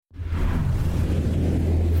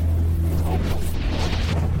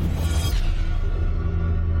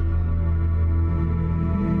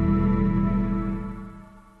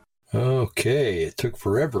took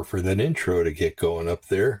forever for that intro to get going up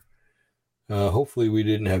there. Hopefully we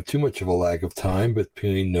didn't have too much of a lag of time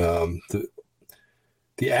between the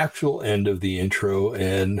actual end of the intro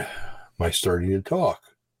and my starting to talk.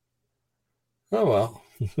 Oh, well,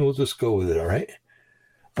 we'll just go with it, all right?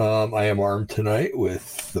 I am armed tonight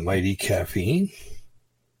with the mighty caffeine,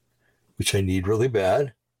 which I need really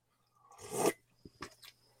bad.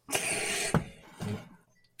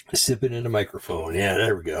 Sipping in the microphone. Yeah,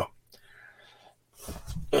 there we go.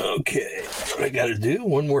 Okay, what I got to do,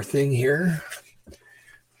 one more thing here.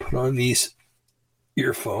 Put on these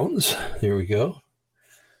earphones. There we go.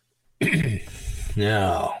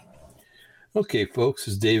 Now, okay, folks,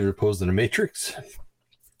 this is David opposed in the Matrix.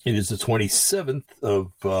 It is the 27th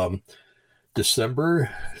of December,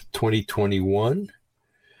 2021.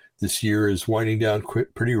 This year is winding down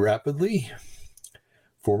pretty rapidly.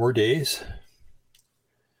 4 more days.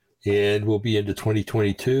 And we'll be into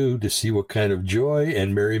 2022 to see what kind of joy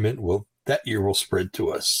and merriment that year will spread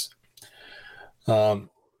to us. Been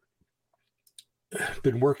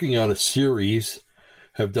working on a series.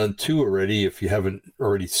 Have done 2 already. If you haven't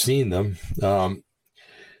already seen them,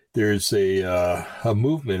 there's a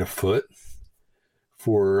movement afoot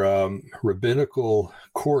for rabbinical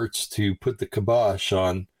courts to put the kibosh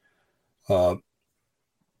on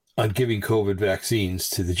giving COVID vaccines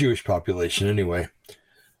to the Jewish population. Anyway.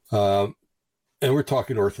 And we're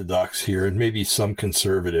talking Orthodox here and maybe some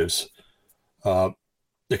conservatives. The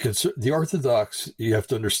Orthodox, you have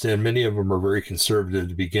to understand, many of them are very conservative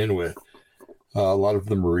to begin with. A lot of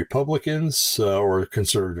them are Republicans, or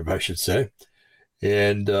conservative, I should say.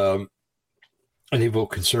 And they vote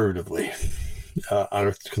conservatively on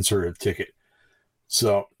a conservative ticket.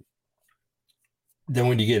 So then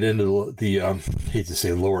when you get into the hate to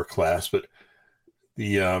say lower class, but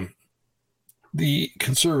the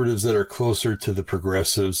conservatives that are closer to the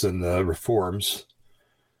progressives and the reforms,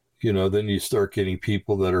 then you start getting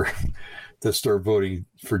people that start voting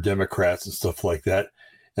for Democrats and stuff like that.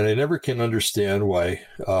 And I never can understand why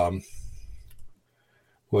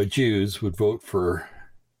Jews would vote for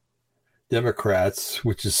Democrats,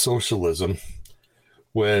 which is socialism,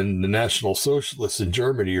 when the National Socialists in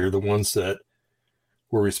Germany are the ones that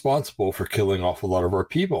were responsible for killing off a lot of our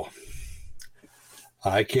people.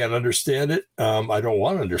 I can't understand it. I don't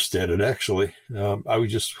want to understand it, actually. I would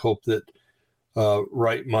just hope that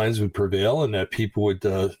right minds would prevail and that people would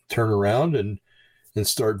turn around and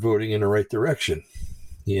start voting in the right direction.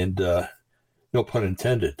 And no pun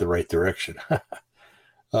intended, the right direction.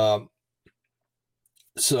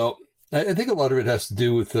 So I think a lot of it has to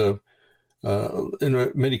do with,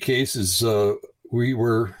 in many cases, we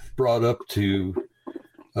were brought up to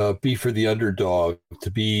be for the underdog, to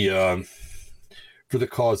be for the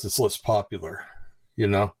cause that's less popular,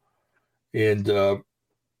 and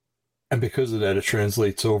because of that, it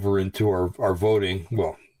translates over into our voting.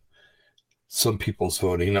 Well, some people's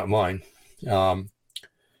voting, not mine.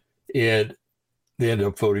 And they end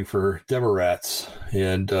up voting for Democrats.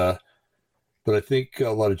 And but I think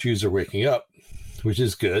a lot of Jews are waking up, which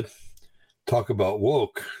is good. Talk about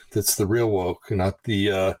woke. That's the real woke, not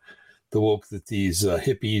the woke that these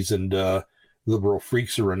hippies and liberal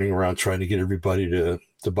freaks are running around trying to get everybody to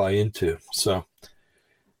buy into. So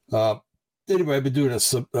anyway, I've been doing a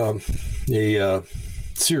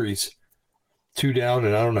series, 2 down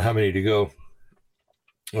and I don't know how many to go,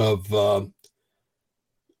 of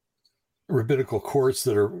rabbinical courts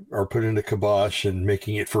that are put into kibosh and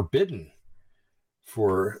making it forbidden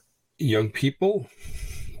for young people,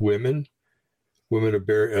 women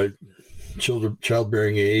of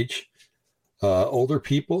childbearing age, older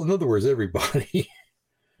people, in other words, everybody,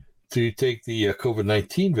 to take the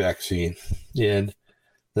COVID-19 vaccine. And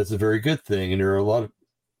that's a very good thing. And there are a lot of,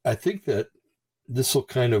 I think that this will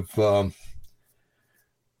kind of, when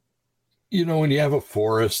you have a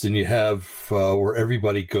forest and you have where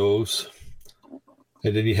everybody goes,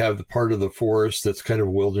 and then you have the part of the forest that's kind of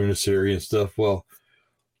a wilderness area and stuff. Well,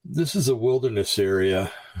 this is a wilderness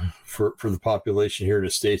area for the population here in the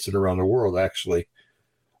States and around the world, actually.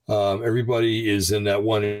 Everybody is in that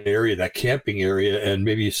one area, that camping area, and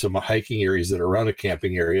maybe some hiking areas that are around a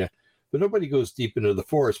camping area, but nobody goes deep into the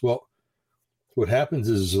forest. Well, what happens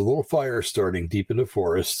is there's a little fire starting deep in the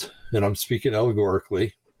forest, and I'm speaking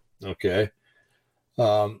allegorically, okay?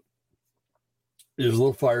 There's a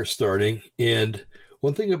little fire starting, and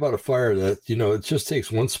one thing about a fire that, it just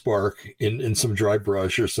takes one spark in some dry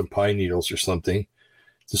brush or some pine needles or something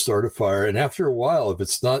to start a fire. And after a while, if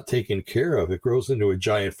it's not taken care of, it grows into a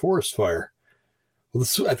giant forest fire. Well,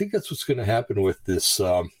 I think that's what's going to happen with this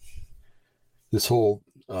whole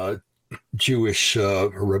Jewish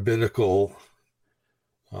rabbinical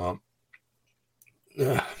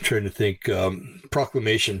I'm trying to think,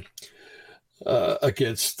 proclamation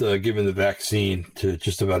against giving the vaccine to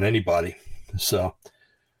just about anybody. So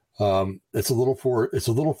it's a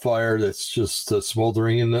little fire that's just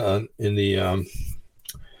smoldering in the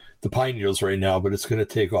pine needles right now, but it's going to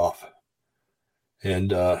take off.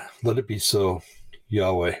 And let it be so,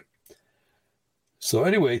 Yahweh. So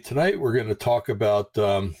anyway, tonight we're going to talk about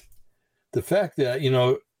the fact that,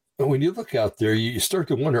 when you look out there, you start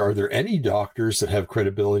to wonder, are there any doctors that have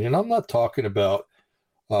credibility? And I'm not talking about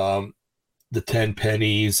the 10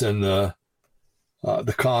 pennies and the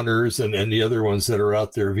Connors and the other ones that are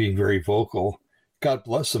out there being very vocal. God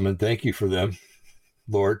bless them and thank you for them,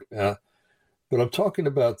 Lord. But I'm talking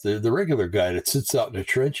about the regular guy that sits out in the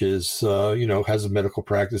trenches, has a medical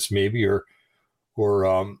practice maybe, or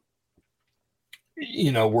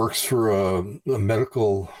works for a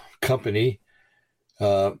medical company,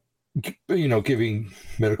 giving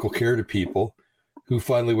medical care to people, who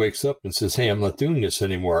finally wakes up and says, hey, I'm not doing this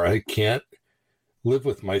anymore. I can't live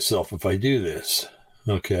with myself if I do this.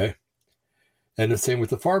 Okay. And the same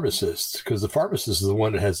with the pharmacist, because the pharmacist is the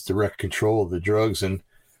one that has direct control of the drugs. And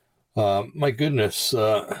my goodness,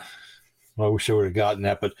 I wish I would have gotten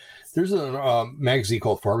that, but there's a magazine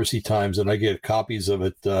called Pharmacy Times, and I get copies of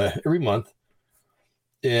it every month.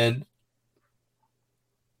 And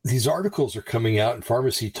these articles are coming out in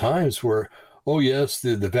Pharmacy Times where, oh yes,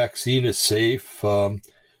 the vaccine is safe.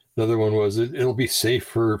 Another one was it'll be safe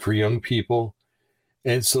for young people.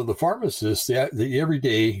 And so the pharmacist, the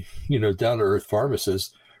everyday, down to earth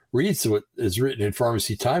pharmacist, reads what is written in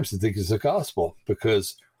Pharmacy Times and thinks it's the gospel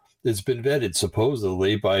because it's been vetted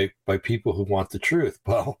supposedly by people who want the truth.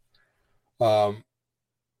 Well,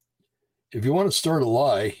 if you want to start a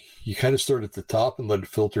lie, you kind of start at the top and let it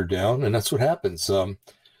filter down, and that's what happens. I'm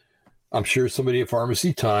sure somebody at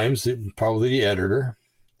Pharmacy Times, probably the editor,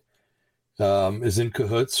 is in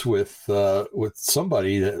cahoots with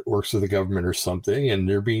somebody that works for the government or something, and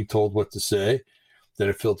they're being told what to say. Then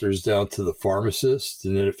it filters down to the pharmacist,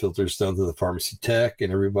 and then it filters down to the pharmacy tech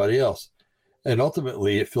and everybody else. And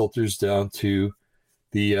ultimately, it filters down to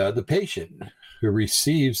the patient who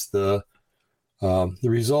receives the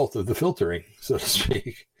result of the filtering, so to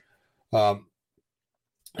speak.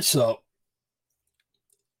 So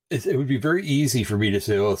it would be very easy for me to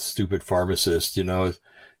say, oh, stupid pharmacist,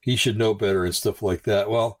 he should know better and stuff like that.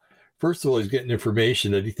 Well, first of all, he's getting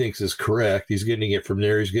information that he thinks is correct. He's getting it from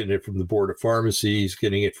there. He's getting it from the Board of Pharmacy. He's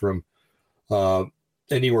getting it from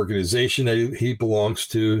any organization that he belongs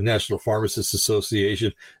to, National Pharmacists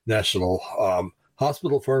Association, National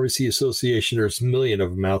Hospital Pharmacy Association. There's a million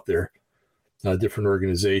of them out there, different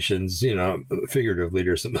organizations, figuratively,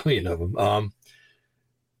 there's a million of them.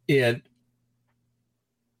 And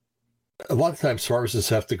a lot of times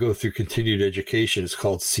pharmacists have to go through continued education. It's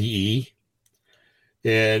called CE.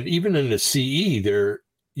 And even in the CE,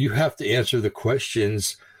 you have to answer the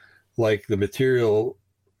questions like the material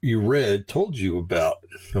you read told you about.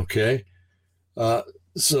 Okay.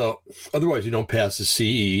 So otherwise you don't pass the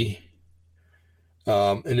CE.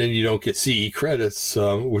 And then you don't get CE credits,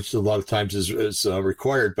 which a lot of times is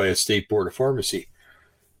required by a state board of pharmacy.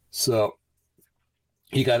 So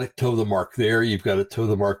you got to toe the mark there. You've got to toe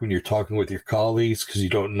the mark when you're talking with your colleagues because you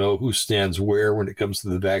don't know who stands where when it comes to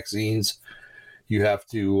the vaccines. You have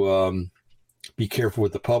to be careful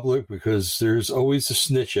with the public because there's always a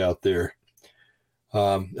snitch out there.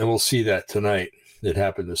 And we'll see that tonight. It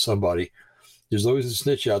happened to somebody. There's always a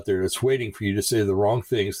snitch out there that's waiting for you to say the wrong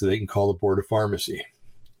thing so they can call the Board of Pharmacy.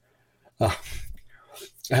 I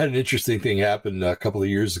had an interesting thing happen a couple of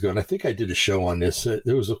years ago, and I think I did a show on this. It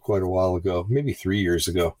was quite a while ago, maybe 3 years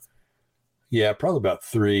ago. Yeah, probably about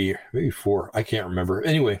 3, maybe 4. I can't remember.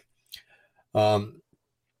 Anyway,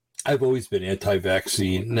 I've always been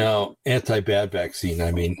anti-vaccine. Now, anti-bad vaccine,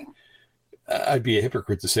 I mean, I'd be a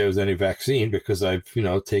hypocrite to say I was anti-vaccine because I've,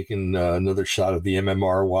 taken another shot of the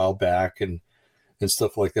MMR a while back and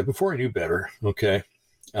stuff like that before I knew better. Okay.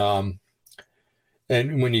 And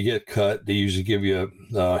when you get cut, they usually give you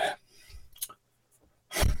a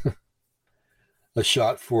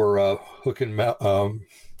shot for hook and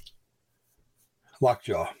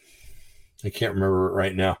lockjaw. I can't remember it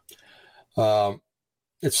right now.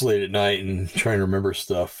 It's late at night, and trying to remember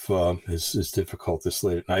stuff is difficult this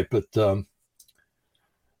late at night. But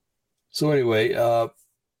so anyway,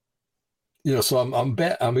 so I'm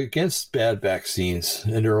against bad vaccines,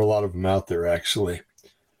 and there are a lot of them out there actually.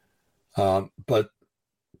 But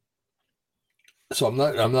so I'm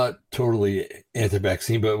not totally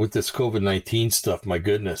anti-vaccine, but with this COVID-19 stuff, my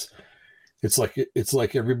goodness, it's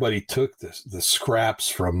like everybody took the scraps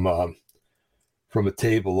from from a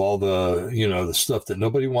table, all the, the stuff that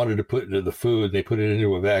nobody wanted to put into the food, they put it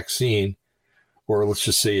into a vaccine, or let's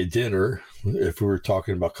just say a dinner, if we were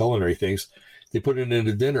talking about culinary things, they put it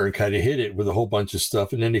into dinner and kind of hit it with a whole bunch of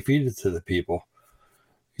stuff, and then they feed it to the people.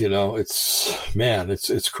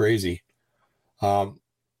 It's crazy. So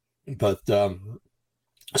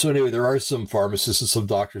anyway, there are some pharmacists and some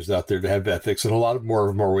doctors out there that have ethics, and a lot more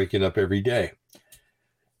of them are waking up every day.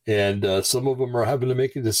 And some of them are having to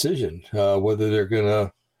make a decision whether they're going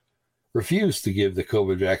to refuse to give the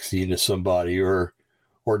COVID vaccine to somebody, or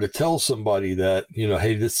to tell somebody that,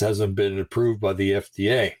 hey, this hasn't been approved by the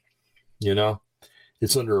FDA.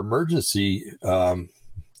 It's under emergency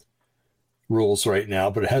rules right now,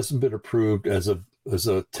 but it hasn't been approved as a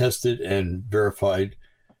tested and verified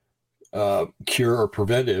cure or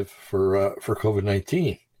preventive for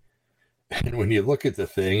COVID-19. And when you look at the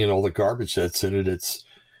thing and all the garbage that's in it, it's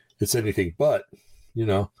anything but,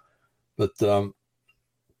 But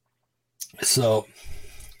so,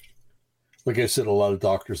 like I said, a lot of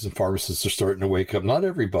doctors and pharmacists are starting to wake up. Not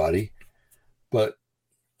everybody, but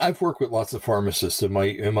I've worked with lots of pharmacists in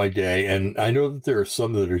my day, and I know that there are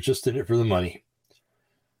some that are just in it for the money,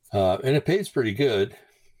 and it pays pretty good.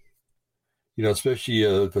 Especially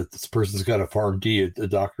if this person's got a PharmD, a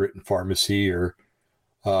doctorate in pharmacy, or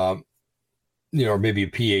or maybe a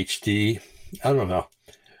PhD. I don't know.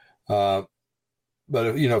 But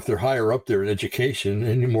if they're higher up there in education,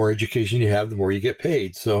 and the more education you have, the more you get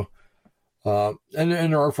paid. So, and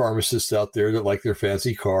there are pharmacists out there that like their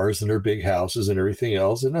fancy cars and their big houses and everything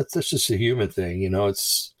else, and that's just a human thing.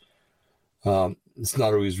 It's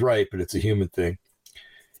not always right, but it's a human thing.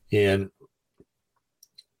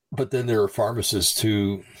 But then there are pharmacists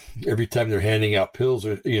who, every time they're handing out pills,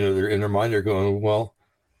 or they're in their mind, they're going, well,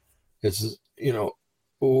 it's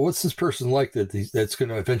what's this person like that's going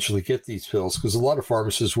to eventually get these pills? Because a lot of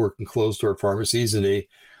pharmacists work in closed-door pharmacies, and they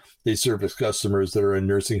service customers that are in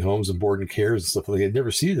nursing homes and board and cares and stuff like that. They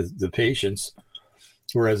never see the patients,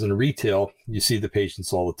 whereas in retail, you see the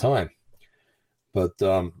patients all the time. But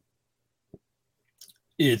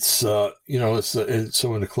so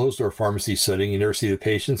in a closed-door pharmacy setting, you never see the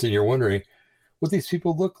patients, and you're wondering what these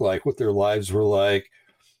people look like, what their lives were like.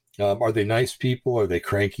 Are they nice people? Are they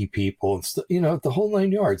cranky people? And the whole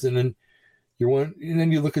 9 yards. And then you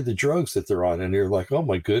look at the drugs that they're on, and you're like, oh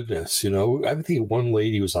my goodness. I think one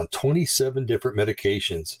lady was on 27 different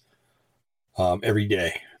medications every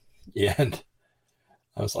day, and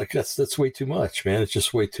I was like, that's way too much, man. It's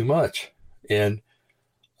just way too much. And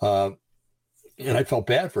I felt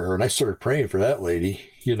bad for her, and I started praying for that lady.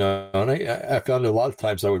 And I found a lot of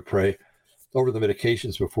times I would pray over the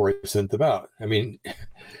medications before I sent them out. I mean,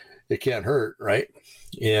 it can't hurt, right?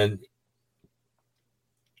 And,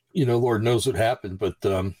 Lord knows what happened, but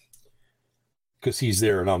because he's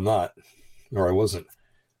there and I'm not, or I wasn't.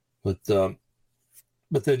 But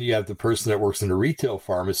then you have the person that works in a retail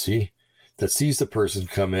pharmacy that sees the person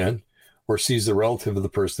come in, or sees the relative of the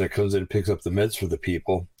person that comes in and picks up the meds for the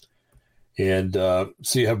people. And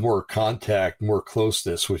so you have more contact, more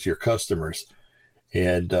closeness with your customers.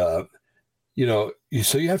 And,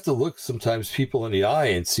 so you have to look sometimes people in the eye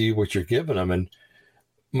and see what you're giving them. And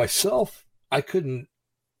myself, I couldn't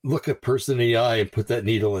look a person in the eye and put that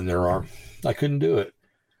needle in their arm. I couldn't do it.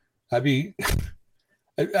 I'd be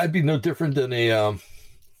no different than an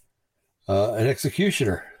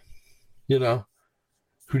executioner,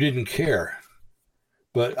 who didn't care,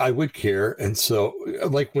 but I would care. And so,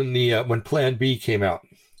 like when Plan B came out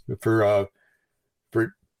for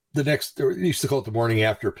the next, or they used to call it the morning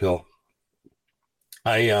after pill.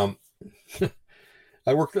 I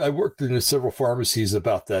worked in several pharmacies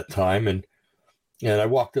about that time, and I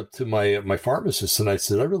walked up to my pharmacist and I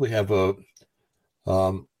said, I really have a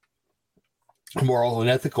moral and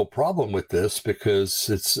ethical problem with this, because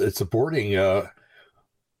it's aborting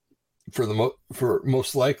for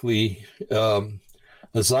most likely a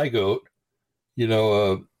zygote,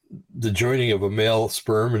 the joining of a male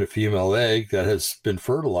sperm and a female egg that has been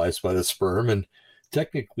fertilized by the sperm, and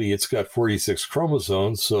technically it's got 46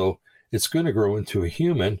 chromosomes, so it's going to grow into a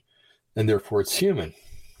human, and therefore it's human.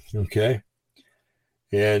 Okay.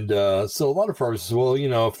 And so a lot of pharmacists say, well,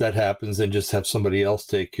 if that happens, then just have somebody else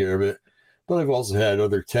take care of it. But I've also had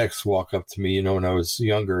other techs walk up to me, when I was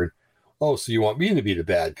younger, and, oh, so you want me to be the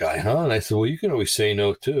bad guy, huh? And I said, well, you can always say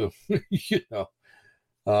no too.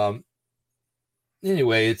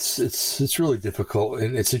 Anyway, it's really difficult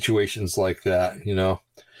in situations like that.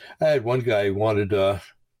 I had one guy who wanted,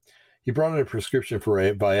 he brought in a prescription for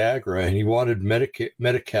a Viagra, and he wanted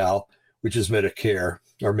Medi-Cal, which is Medicare,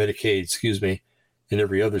 or Medicaid, excuse me, in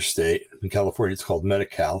every other state. In California, it's called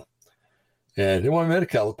Medi-Cal. And they want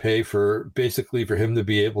Medi-Cal to pay for basically for him to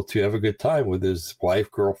be able to have a good time with his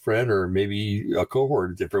wife, girlfriend, or maybe a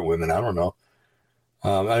cohort of different women. I don't know.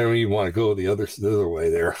 I don't even want to go the other way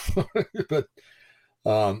there. But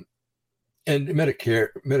and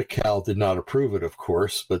Medi-Cal did not approve it, of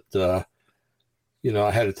course. But I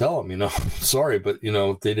had to tell them, sorry, but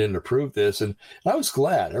they didn't approve this, and I was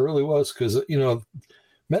glad. I really was, because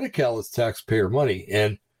Medi-Cal is taxpayer money,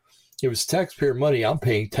 and if it's taxpayer money, I'm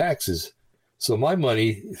paying taxes. So my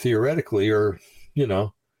money, theoretically, or,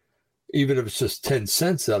 even if it's just 10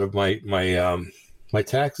 cents out of my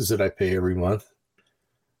taxes that I pay every month,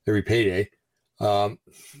 every payday,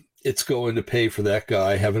 it's going to pay for that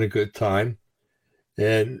guy having a good time.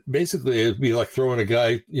 And basically, it'd be like throwing a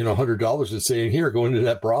guy, $100 and saying, here, go into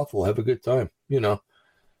that brothel, have a good time,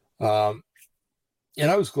 And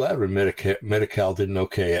I was glad when Medi-Cal didn't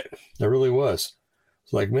okay it. I really was.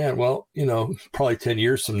 It's like, man, well, probably 10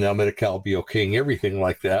 years from now, Medi-Cal will be okaying everything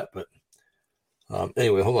like that. But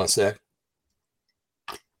anyway, hold on a sec.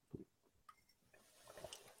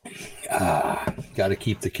 Got to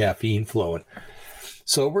keep the caffeine flowing.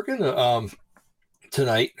 So we're going to,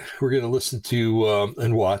 tonight, we're going to listen to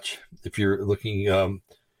and watch, if you're looking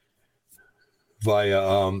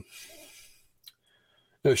via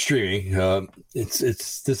streaming.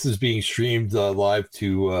 This is being streamed live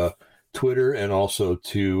to Twitter and also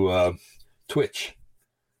to Twitch.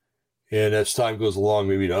 And as time goes along,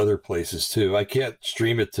 maybe to other places too. I can't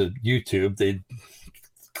stream it to YouTube. They'd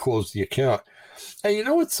close the account. And you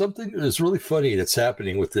know what's something that's really funny that's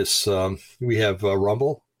happening with this? We have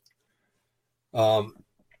Rumble. A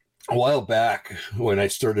while back when I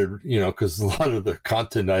started, because a lot of the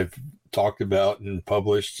content I've talked about and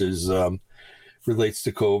published is relates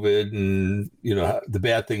to COVID and, the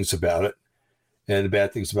bad things about it. And the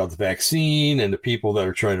bad things about the vaccine and the people that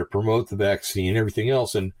are trying to promote the vaccine and everything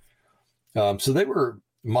else. And so they were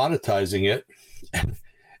monetizing it.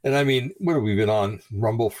 And I mean, what have we been on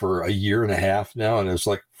Rumble for a year and a half now? And it's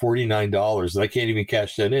like $49. And I can't even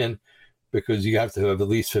cash that in because you have to have at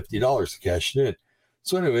least $50 to cash it in.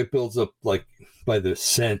 So anyway, it builds up like by the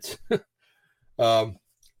cent. But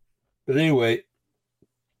anyway,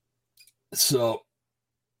 so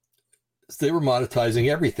they were monetizing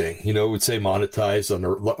everything. It would say monetize on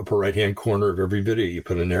the upper right-hand corner of every video you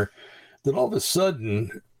put in there. Then all of a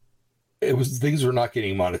sudden, things were not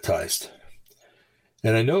getting monetized.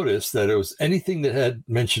 And I noticed that it was anything that had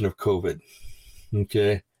mention of COVID.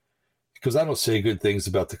 Okay. Because I don't say good things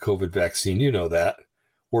about the COVID vaccine. You know that.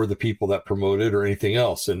 Or the people that promote it or anything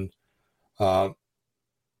else. And so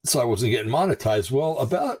I wasn't getting monetized. Well,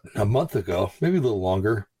 about a month ago, maybe a little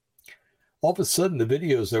longer, all of a sudden the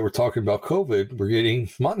videos that were talking about COVID were getting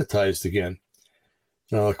monetized again.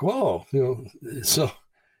 And I'm like, whoa, so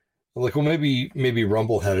I'm like, well, maybe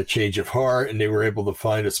Rumble had a change of heart and they were able to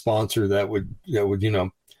find a sponsor that would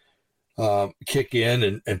kick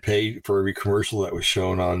in and pay for every commercial that was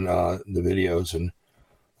shown on the videos. And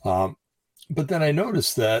but then I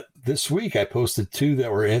noticed that this week I posted 2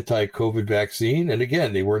 that were anti-COVID vaccine, and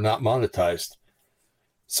again, they were not monetized.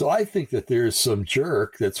 So I think that there's some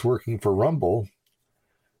jerk that's working for Rumble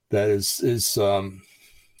that is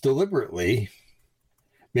deliberately,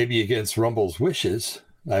 maybe against Rumble's wishes,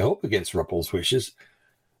 I hope against Rumble's wishes,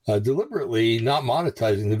 deliberately not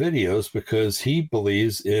monetizing the videos because he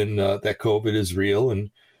believes in that COVID is real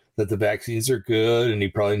and that the vaccines are good, and he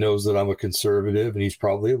probably knows that I'm a conservative and he's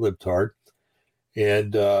probably a libtard.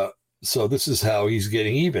 And so this is how he's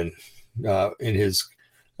getting even in his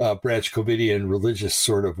Branch Covidian religious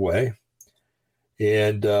sort of way.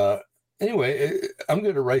 And anyway, I'm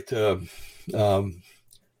going to write to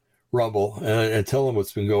Rumble and tell them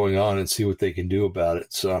what's been going on and see what they can do about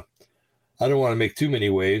it. So I don't want to make too many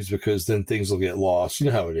waves because then things will get lost. You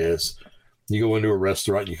know how it is. You go into a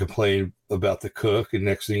restaurant, you complain about the cook, and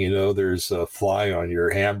next thing you know, there's a fly on your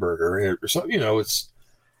hamburger or something. It's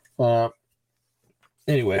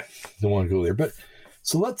anyway, don't want to go there. But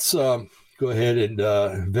so let's go ahead and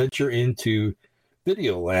venture into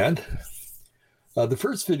video land. The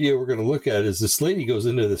first video we're going to look at is this lady goes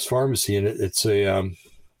into this pharmacy, and it's a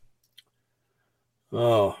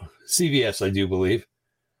CVS, I do believe,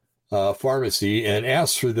 pharmacy, and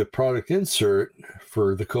asks for the product insert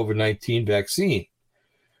for the COVID-19 vaccine.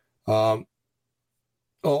 I'll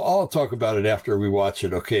talk about it after we watch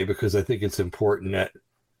it, okay? Because I think it's important that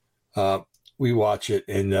we watch it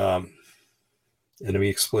and let me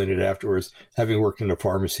explain it afterwards. Having worked in a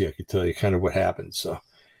pharmacy, I could tell you kind of what happened. So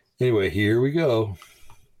anyway, here we go.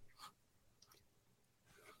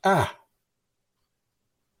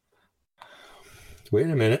 Wait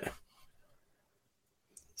a minute.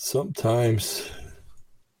 Sometimes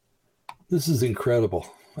This is incredible.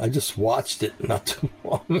 I just watched it not too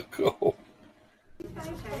long ago.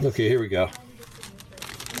 Okay, here we go.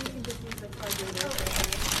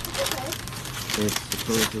 It's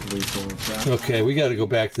supposedly full. Okay, we got to go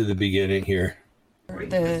back to the beginning here.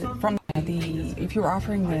 If you're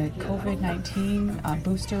offering the COVID-19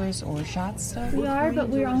 boosters or shots stuff? We are, but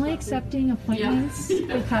we're only accepting appointments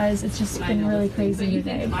because it's just been really crazy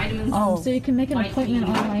today. So you can make an appointment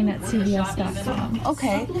online at cvs.com.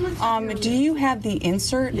 Okay. Do you have the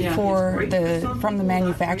insert from the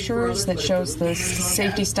manufacturers that shows the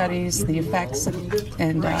safety studies, the effects,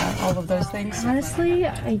 and all of those things? Honestly,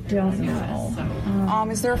 I don't know.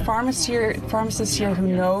 Is there a pharmacist here who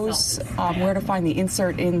knows where to find the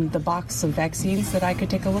insert in the box of vaccines that I could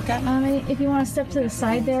take a look at? If you want to step to the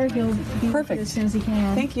side there, he'll be perfect as soon as he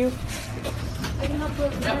can. Thank you.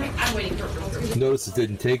 Notice it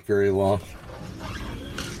didn't take very long.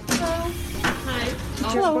 Hello.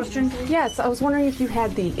 Yes, I was wondering if you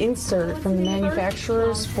had the insert from the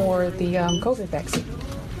manufacturers for the COVID vaccine.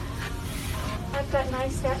 I've got 9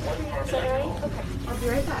 steps over here. Is that right? Okay. I'll be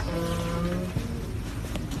right back.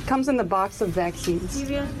 Comes in the box of vaccines.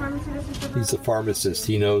 He's a pharmacist.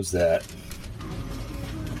 He knows that.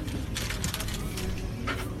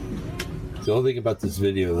 The only thing about this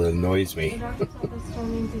video that annoys me. The doctor told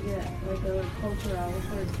me to get like a cultural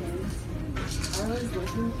for kids. I was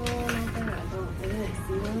looking for one like that. I didn't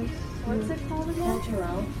see one. What's it called again?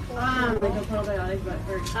 Cultural. Like a probiotic, but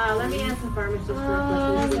for let me ask the pharmacist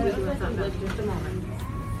just a moment.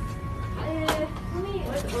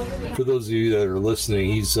 For those of you that are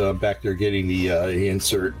listening, he's back there getting the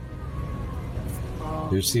insert.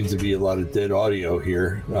 There seems to be a lot of dead audio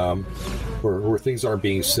here, where things aren't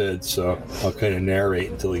being said, so I'll kind of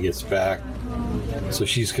narrate until he gets back. So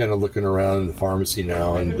she's kind of looking around in the pharmacy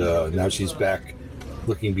now, and now she's back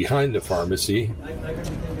looking behind the pharmacy.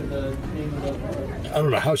 I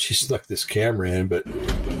don't know how she snuck this camera in, but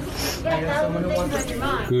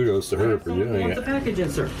kudos to her for doing What's the it. package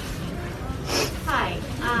insert? Hi.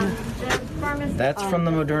 The pharmacist. That's from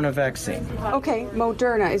the Moderna vaccine. Okay,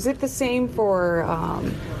 Moderna. Is it the same for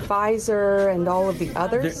Pfizer and all of the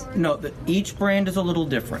others? Each brand is a little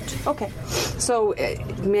different. Okay. So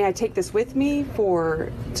may I take this with me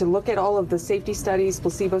to look at all of the safety studies,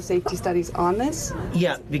 placebo safety studies on this?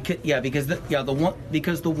 Yeah, because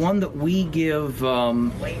the one that we give.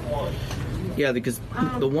 Because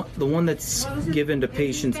the one that's given to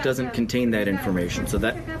patients doesn't contain that information. So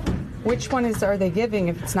that. Which one are they giving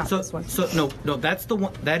if it's not this one? No, that's the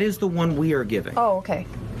one. That is the one we are giving. Oh, okay.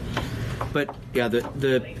 But yeah,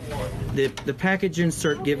 the package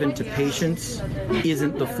insert given to patients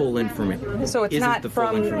isn't the full information. So it's not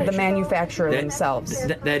from the manufacturer themselves.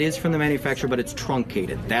 That is from the manufacturer, but it's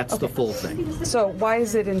truncated. That's the full thing. So why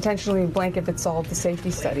is it intentionally blank if it's all the safety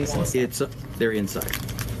studies? They're inside.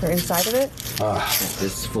 They're inside of it?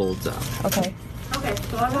 This folds out. Okay. Okay,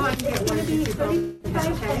 so I'll go ahead and get one of these. And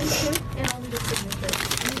I'll need a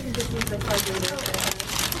signature. You can just use the card reader.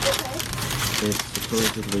 It's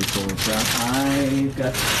supposedly full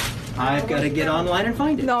out. I've got to get online and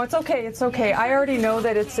find it. No, it's okay. It's okay. I already know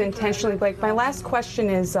that it's intentionally blank. My last question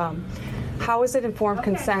is, how is it informed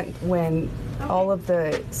consent when all of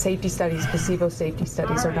the safety studies, placebo safety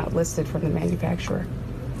studies, are not listed from the manufacturer?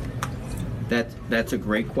 That's a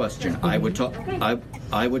great question. I would talk to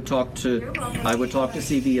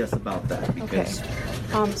CVS about that because.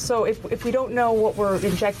 Okay. So if we don't know what we're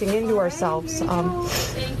injecting into ourselves, I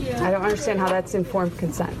don't understand how that's informed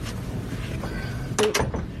consent.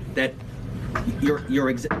 That you're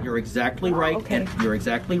exactly right, okay. And you're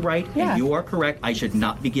exactly right, yeah. And you are correct. I should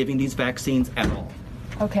not be giving these vaccines at all.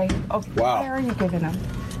 Okay. Oh, wow. Why are you giving them?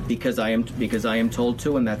 Because I am told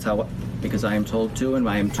to, and that's how. Because I am told to, and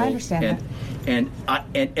I am told. I understand that. And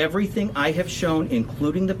everything I have shown,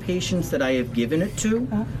 including the patients that I have given it to,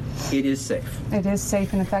 it is safe. It is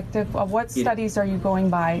safe and effective. What studies are you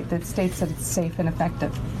going by that states that it's safe and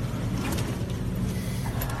effective?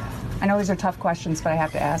 I know these are tough questions, but I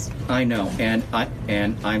have to ask. I know, and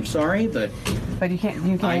I'm sorry, but you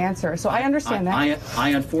can't answer. So I understand that. I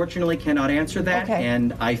unfortunately cannot answer that, okay.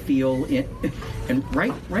 And I feel it. And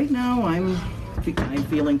right now I'm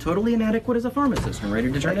feeling totally inadequate as a pharmacist. I'm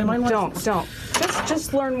ready to turn in my license. Don't.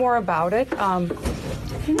 Just learn more about it.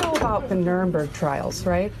 You know about the Nuremberg trials,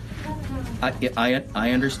 right? I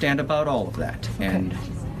understand about all of that, and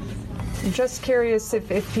I'm just curious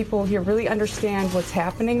if people here really understand what's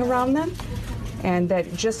happening around them, and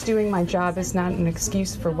that just doing my job is not an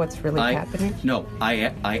excuse for what's really happening? No,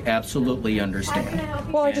 I absolutely understand.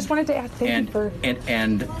 Well, I just wanted to add thank you for...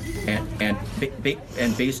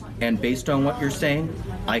 And based on what you're saying,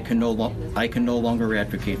 I can no longer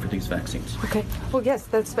advocate for these vaccines. Okay. Well, yes,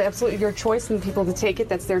 that's absolutely your choice, and people to take it.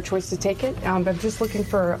 That's their choice to take it. I'm just looking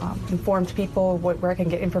for informed people where I can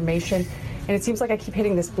get information. And it seems like I keep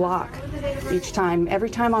hitting this block each time. Every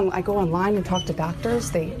time I go online and talk to doctors,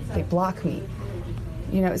 they block me.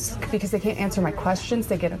 You know, it's because they can't answer my questions.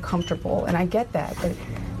 They get uncomfortable, and I get that. But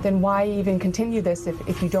then why even continue this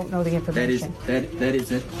if you don't know the information? That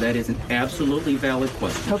is an absolutely valid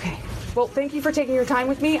question. Okay. Well, thank you for taking your time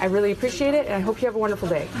with me. I really appreciate it, and I hope you have a wonderful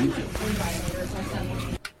day. Thank you.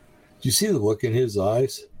 Do you see the look in his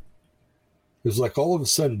eyes? It was like all of a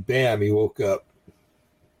sudden, bam, he woke up.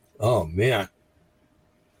 Oh, man.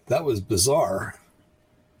 That was bizarre.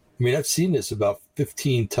 I mean, I've seen this about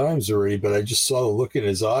 15 times already, but I just saw the look in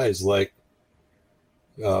his eyes like,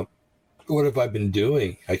 what have I been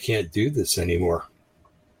doing? I can't do this anymore.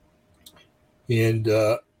 And,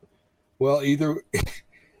 well, either,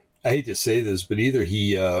 I hate to say this, but either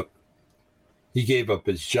he gave up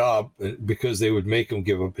his job because they would make him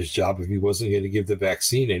give up his job if he wasn't going to give the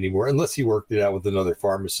vaccine anymore, unless he worked it out with another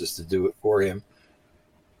pharmacist to do it for him.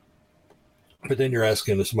 But then you're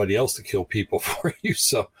asking somebody else to kill people for you.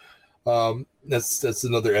 So that's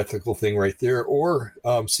another ethical thing right there. Or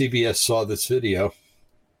CVS saw this video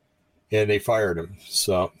and they fired him.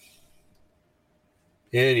 So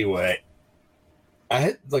anyway,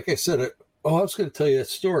 like I said, I was going to tell you that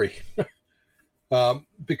story.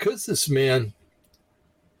 Because this man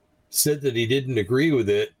said that he didn't agree with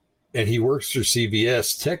it and he works for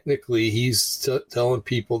CVS, technically he's telling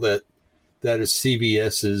people that is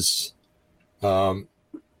CVS's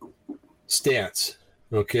stance,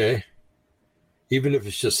 okay? Even if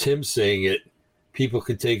it's just him saying it, people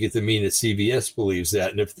could take it to mean that CVS believes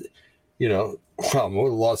that. And if, what a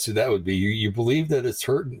lawsuit that would be. You believe that it's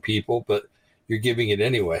hurting people, but you're giving it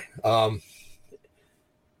anyway.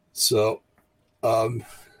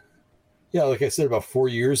 Yeah, like I said, about 4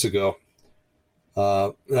 years ago,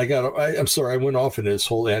 I'm sorry, I went off into this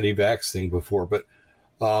whole anti-vax thing before, but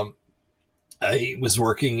I was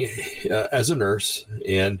working as a nurse,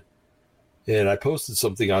 and I posted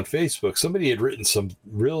something on Facebook. Somebody had written something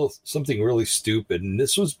really stupid, and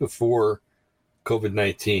this was before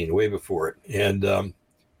COVID-19, way before it. And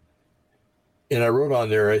I wrote on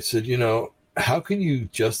there, I said, how can you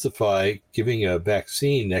justify giving a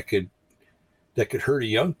vaccine that could hurt a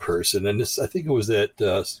young person? And this, I think it was that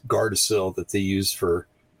Gardasil that they use for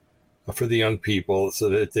the young people, so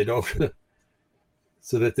that they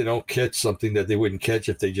don't catch something that they wouldn't catch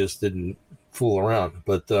if they just didn't fool around.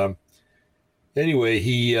 But anyway,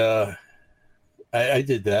 I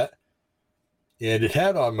did that, and it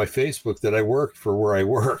had on my Facebook that I worked for where I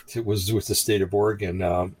worked. It was with the state of Oregon,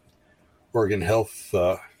 Oregon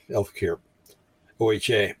Healthcare,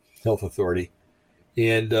 OHA, Health Authority.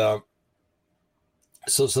 And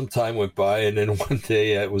so some time went by, and then one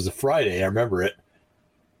day, it was a Friday, I remember it,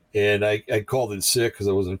 and I called in sick because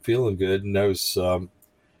I wasn't feeling good, and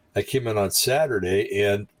I came in on Saturday,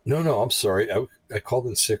 and no, I'm sorry, I called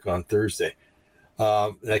in sick on Thursday.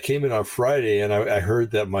 I came in on Friday, and I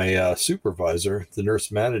heard that my supervisor, the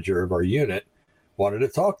nurse manager of our unit, wanted to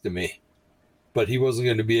talk to me, but he wasn't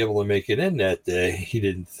going to be able to make it in that day, he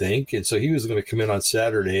didn't think, and so he was going to come in on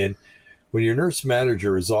Saturday. And when your nurse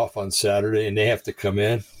manager is off on Saturday and they have to come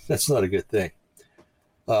in, that's not a good thing.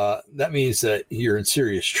 That means that you're in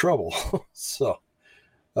serious trouble. So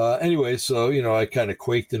anyway, I kind of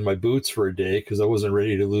quaked in my boots for a day because I wasn't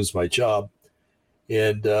ready to lose my job.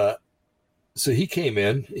 And so he came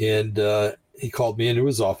in, and he called me into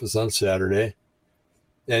his office on Saturday.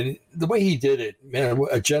 And the way he did it, man,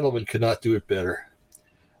 a gentleman could not do it better.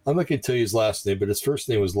 I'm not going to tell you his last name, but his first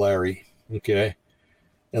name was Larry, okay?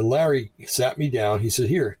 And Larry sat me down. He said,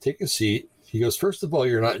 "Here, take a seat." He goes, "First of all,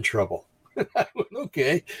 you're not in trouble." I went,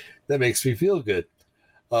 "Okay, that makes me feel good."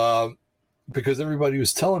 Because everybody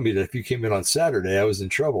was telling me that if you came in on Saturday, I was in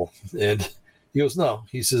trouble. And he goes, "No."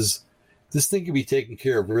 He says, "This thing can be taken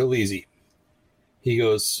care of real easy." He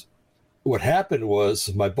goes, "What happened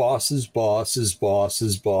was my boss's boss's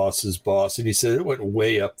boss's boss's boss," and he said it went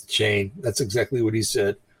way up the chain. That's exactly what he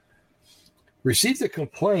said. "Received a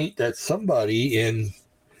complaint that somebody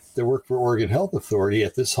that worked for Oregon Health Authority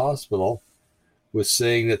at this hospital was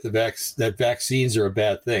saying that that vaccines are a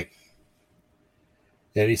bad thing."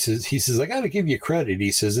 And he says, "I got to give you credit."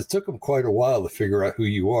 He says, "It took them quite a while to figure out who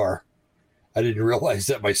you are. I didn't realize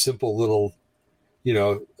that my simple little,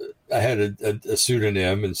 I had a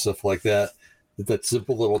pseudonym and stuff like that that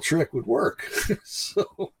simple little trick would work.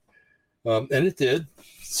 So, and it did.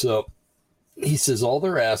 So he says, all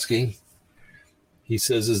they're asking, he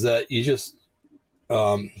says, is that you just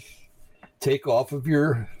take off of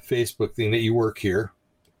your Facebook thing that you work here.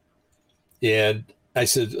 And I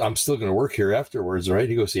said, I'm still going to work here afterwards, right?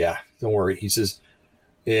 He goes, yeah, don't worry. He says,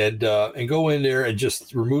 and go in there and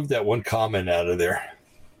just remove that one comment out of there.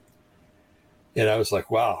 And I was like,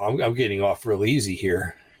 wow, I'm getting off real easy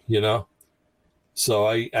here, you know? So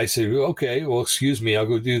I said, okay, well, excuse me, I'll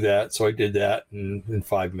go do that. So I did that. And in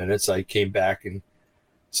 5 minutes, I came back and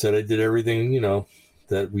said I did everything, you know,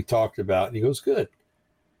 that we talked about. And he goes, good.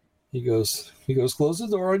 He goes, close the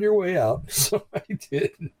door on your way out. So I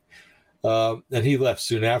did. And he left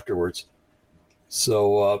soon afterwards.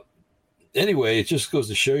 So anyway, it just goes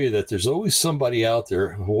to show you that there's always somebody out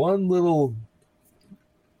there, one little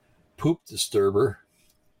poop disturber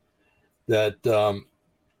that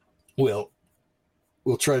will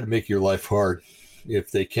try to make your life hard if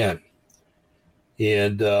they can.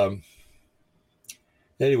 And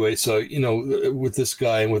anyway, so, you know, with this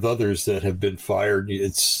guy and with others that have been fired,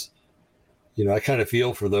 it's, you know, I kind of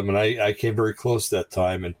feel for them. And I came very close that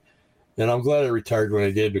time. And I'm glad I retired when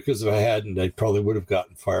I did, because if I hadn't, I probably would have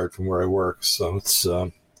gotten fired from where I work. So it's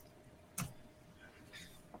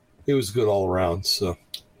it was good all around. So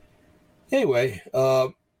anyway,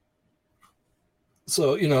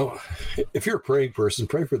 so, you know, if you're a praying person,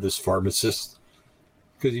 pray for this pharmacist,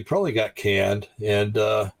 because he probably got canned, and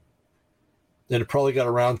it probably got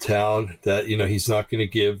around town that, you know, he's not going to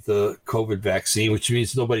give the COVID vaccine, which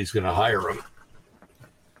means nobody's going to hire him.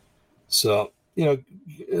 So, you know,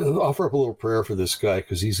 offer up a little prayer for this guy,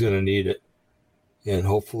 because he's going to need it. And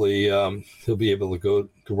hopefully he'll be able to go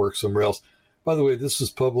to work somewhere else. By the way, this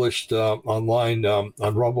was published online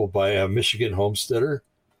on Rumble by a Michigan homesteader.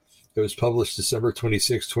 It was published December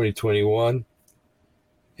 26, 2021.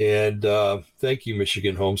 And thank you,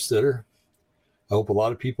 Michigan homesteader. I hope a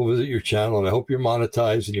lot of people visit your channel, and I hope you're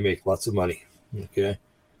monetized and you make lots of money. Okay.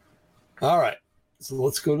 All right. So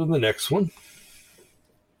let's go to the next one.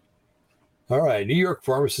 All right. New York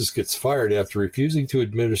pharmacist gets fired after refusing to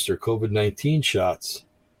administer COVID-19 shots.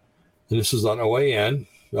 And this is on OAN,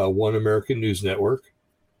 One American News Network,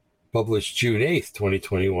 published June 8th,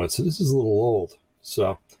 2021. So this is a little old.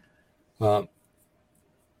 So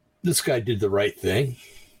this guy did the right thing.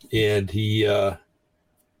 And he, of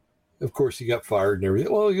course, he got fired and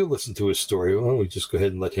everything. Well, you listen to his story. Why don't we just go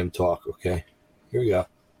ahead and let him talk, okay? Here we go.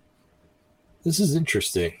 This is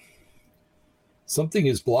interesting. Something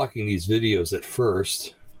is blocking these videos at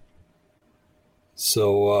first.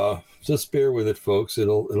 So just bear with it, folks.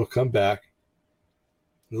 It'll come back.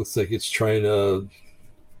 It looks like it's trying to...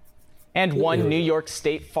 And one New York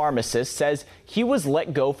State pharmacist says he was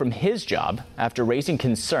let go from his job after raising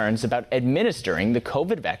concerns about administering the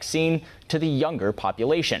COVID vaccine to the younger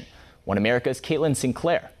population. One America's Caitlin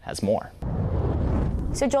Sinclair has more.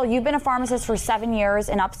 So, Joel, you've been a pharmacist for 7 years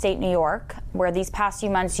in upstate New York, where these past few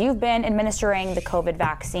months you've been administering the COVID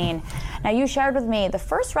vaccine. Now, you shared with me the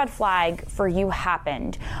first red flag for you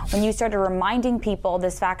happened when you started reminding people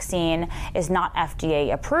this vaccine is not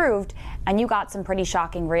FDA approved, and you got some pretty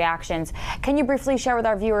shocking reactions. Can you briefly share with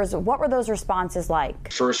our viewers, what were those responses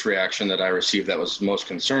like? First reaction that I received that was most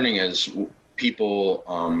concerning is people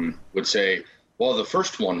would say, well, the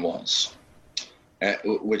first one was.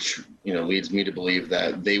 Which, you know, leads me to believe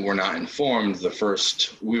that they were not informed. The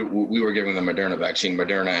first, we were giving the Moderna vaccine.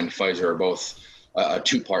 Moderna and Pfizer are both a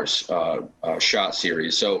two-part shot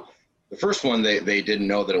series. So the first one, they didn't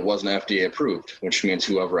know that it wasn't FDA approved, which means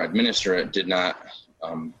whoever administered it did not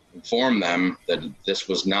inform them that this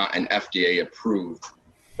was not an FDA approved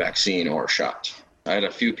vaccine or shot. I had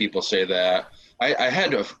a few people say that. I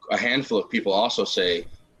had a handful of people also say,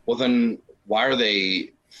 well, then why are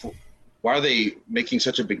they making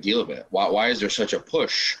such a big deal of it? Why is there such a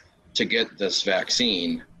push to get this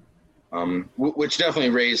vaccine? Which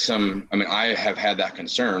definitely raised some, I mean, I have had that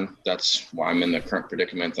concern. That's why I'm in the current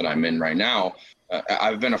predicament that I'm in right now.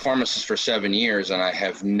 I've been a pharmacist for 7 years, and I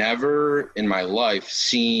have never in my life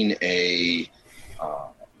seen a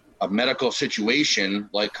medical situation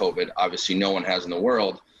like COVID. Obviously, no one has in the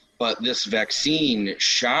world, but this vaccine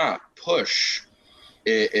shot push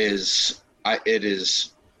is, I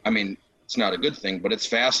mean, it's not a good thing, but it's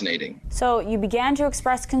fascinating. So you began to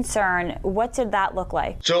express concern. What did that look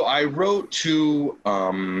like? So I wrote to,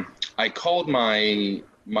 I called my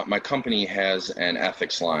company has an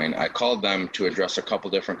ethics line. I called them to address a couple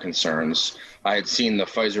different concerns. I had seen the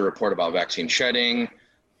Pfizer report about vaccine shedding,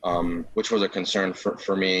 which was a concern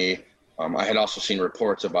for me. I had also seen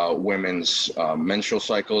reports about women's menstrual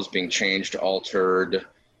cycles being changed, altered.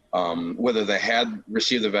 whether they had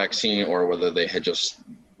received the vaccine or whether they had just,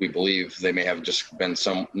 we believe they may have just been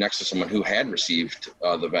next to someone who had received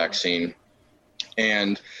the vaccine.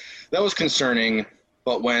 And that was concerning.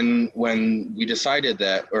 But when we decided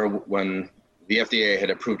that, or when the FDA had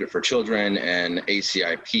approved it for children and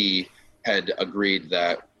ACIP had agreed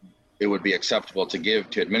that it would be acceptable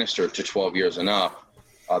to administer to 12 years and up,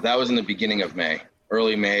 that was in the beginning of May.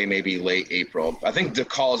 Early May, maybe late April. I think the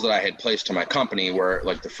calls that I had placed to my company were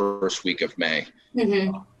like the first week of May.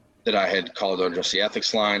 Mm-hmm. That I had called on just the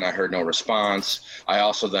ethics line. I heard no response. I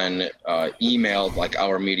also then emailed like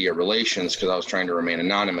our media relations because I was trying to remain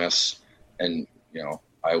anonymous. And,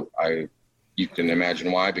 you can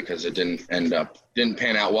imagine why, because it didn't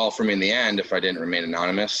pan out well for me in the end if I didn't remain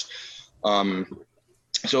anonymous.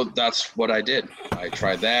 So that's what I did. I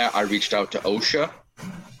tried that. I reached out to OSHA.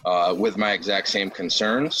 With my exact same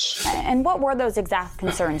concerns. And what were those exact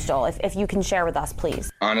concerns, Joel, if you can share with us,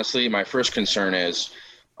 please? Honestly, my first concern is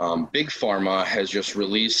Big Pharma has just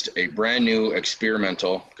released a brand new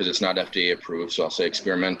experimental, because it's not FDA approved, so I'll say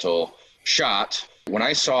experimental shot. When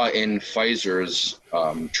I saw in Pfizer's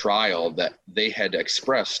trial that they had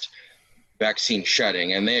expressed vaccine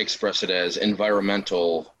shedding, and they express it as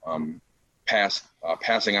environmental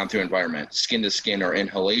passing on through environment, skin to skin or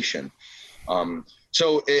inhalation.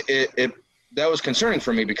 So that was concerning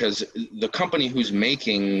for me because the company who's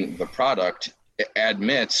making the product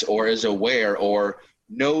admits or is aware or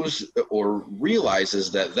knows or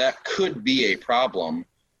realizes that could be a problem.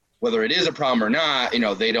 Whether it is a problem or not,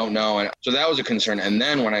 they don't know. And so that was a concern. And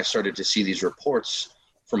then when I started to see these reports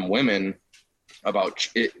from women about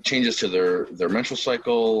changes to their menstrual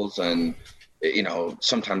cycles and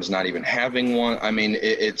sometimes not even having one. I mean,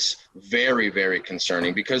 it's very, very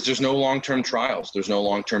concerning because there's no long-term trials. There's no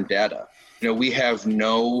long-term data. We have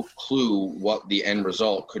no clue what the end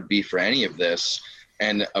result could be for any of this.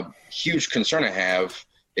 And a huge concern I have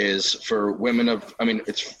is for women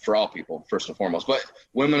it's for all people, first and foremost, but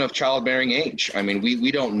women of childbearing age. I mean,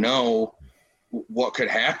 we don't know what could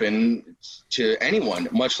happen to anyone,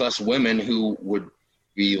 much less women who would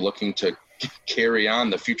be looking to carry on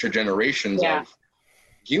the future generations of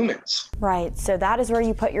humans. Right. So that is where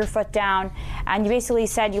you put your foot down, and you basically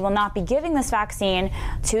said you will not be giving this vaccine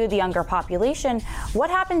to the younger population. What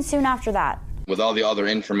happened soon after that? With all the other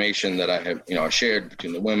information that I have, shared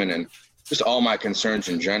between the women and just all my concerns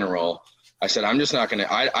in general, I said, I'm just not going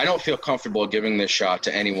to, I don't feel comfortable giving this shot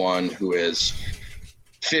to anyone who is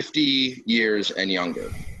 50 years and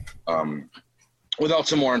younger. Without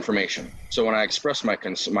some more information. So when I expressed my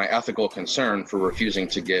ethical concern for refusing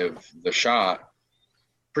to give the shot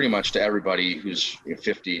pretty much to everybody who's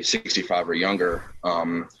 50, 65 or younger,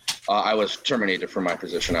 I was terminated from my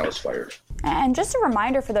position. I was fired. And just a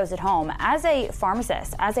reminder for those at home, as a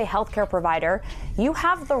pharmacist, as a healthcare provider, you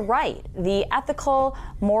have the right, the ethical,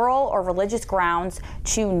 moral, or religious grounds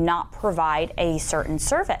to not provide a certain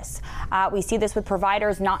service. We see this with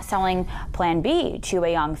providers not selling Plan B to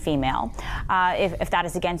a young female, if that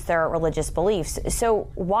is against their religious beliefs. So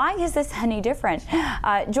why is this any different?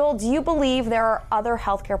 Joel, do you believe there are other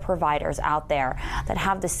healthcare providers out there that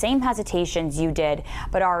have the same hesitations you did,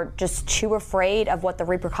 but are just too afraid of what the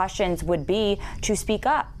repercussions would be to speak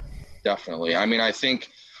up? Definitely. I mean, I think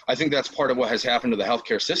that's part of what has happened to the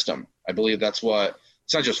healthcare system. I believe that's what,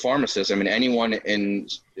 it's not just pharmacists. I mean, anyone in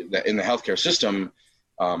the healthcare system,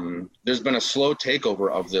 there's been a slow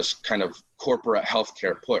takeover of this kind of corporate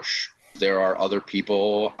healthcare push. There are other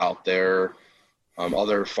people out there,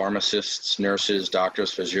 other pharmacists, nurses,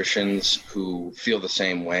 doctors, physicians who feel the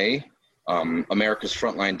same way.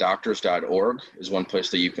 AmericasFrontlineDoctors.org is one place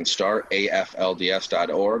that you can start.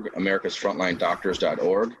 AFLDS.org,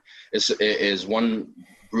 AmericasFrontlineDoctors.org is one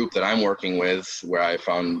group that I'm working with where I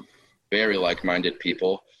found very like-minded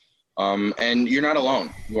people. And you're not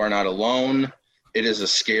alone. You are not alone.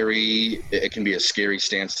 It can be a scary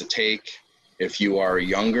stance to take. If you are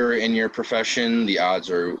younger in your profession, the odds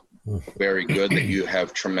are very good that you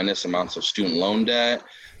have tremendous amounts of student loan debt.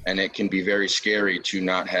 And it can be very scary to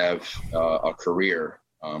not have a career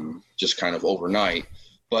just kind of overnight.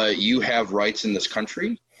 But you have rights in this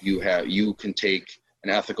country. You can take an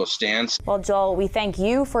ethical stance. Well, Joel, we thank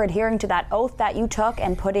you for adhering to that oath that you took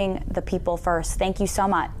and putting the people first. Thank you so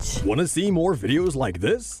much. Want to see more videos like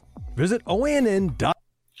this? Visit OANN.com.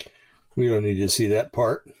 We don't need to see that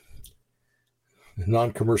part.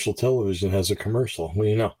 Non-commercial television has a commercial. Well,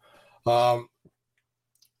 you know.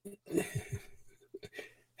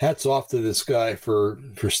 Hats off to this guy for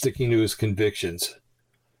sticking to his convictions.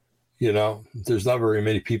 You know, there's not very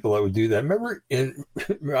many people that would do that. Remember, and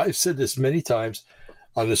I've said this many times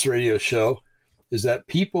on this radio show, is that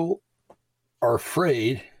people are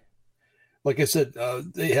afraid like I said,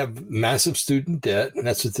 they have massive student debt, and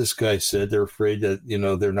that's what this guy said. They're afraid that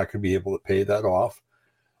they're not going to be able to pay that off.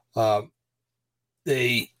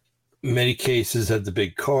 They, in many cases, have the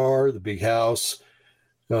big car, the big house,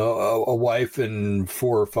 a wife and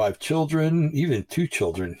 4 or 5 children, even 2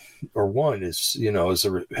 children or one is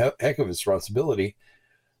a heck of a responsibility.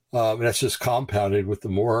 And that's just compounded with the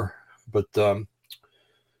more. But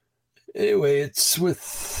anyway,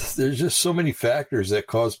 there's just so many factors that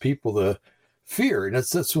cause people to fear, and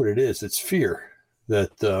that's what it is. It's fear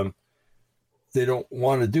that they don't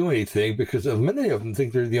want to do anything because many of them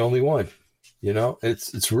think they're the only one.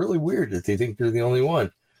 It's really weird that they think they're the only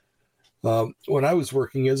one. When I was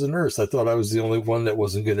working as a nurse, I thought I was the only one that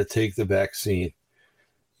wasn't going to take the vaccine.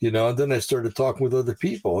 And then I started talking with other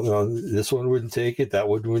people. This one wouldn't take it, that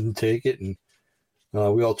one wouldn't take it, and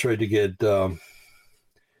we all tried to get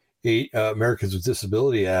Americans with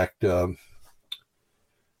Disability Act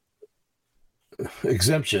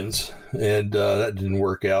exemptions, and that didn't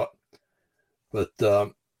work out. But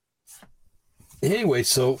anyway,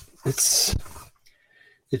 so it's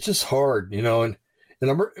just hard, and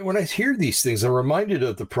when I hear these things, I'm reminded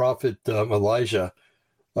of the prophet Elijah.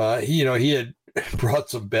 He had brought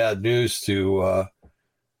some bad news to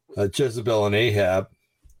Jezebel and Ahab,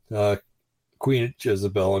 Queen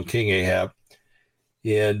Jezebel and King Ahab,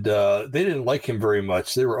 and they didn't like him very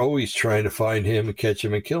much. They were always trying to find him and catch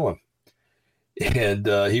him and kill him, and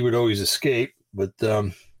he would always escape. But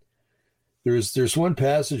there's one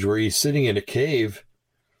passage where he's sitting in a cave,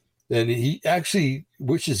 and he actually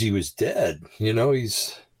wishes he was dead. He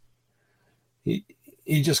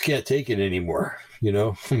just can't take it anymore.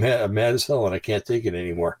 I'm mad as hell, and I can't take it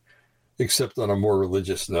anymore, except on a more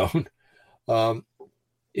religious note. And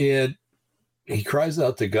he cries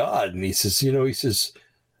out to God, and he says, I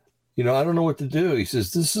don't know what to do. He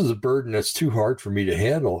says, this is a burden that's too hard for me to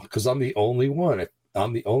handle because I'm the only one.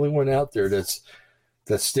 I'm the only one out there that's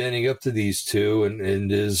standing up to these two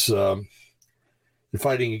and is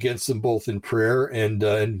fighting against them both in prayer and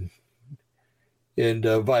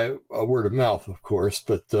via a word of mouth, of course.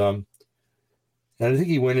 But and I think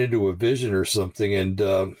he went into a vision or something, and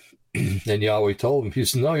Yahweh told him, he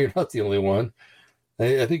said, no, you're not the only one.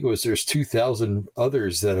 I think there's 2,000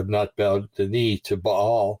 others that have not bowed the knee to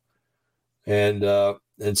Baal and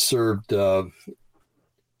served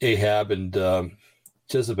Ahab and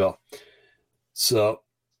Jezebel. So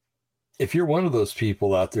if you're one of those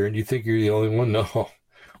people out there and you think you're the only one, no.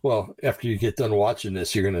 Well, after you get done watching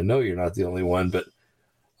this, you're going to know you're not the only one. But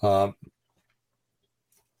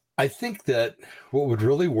I think that what would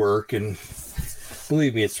really work, and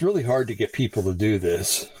believe me, it's really hard to get people to do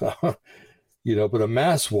this, but a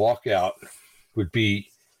mass walkout would be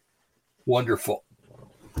wonderful.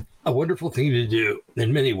 A wonderful thing to do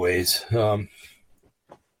in many ways.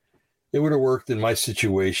 It would have worked in my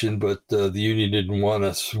situation, but the union didn't want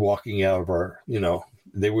us walking out of our,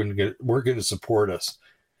 they weren't going to support us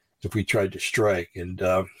if we tried to strike. And,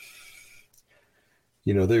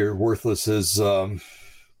 they're worthless as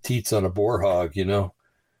teats on a boar hog,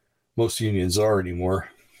 Most unions are anymore.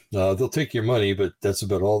 They'll take your money, but that's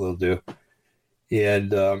about all they'll do.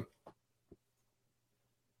 And, a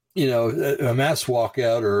mass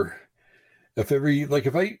walkout, or if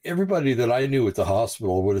everybody that I knew at the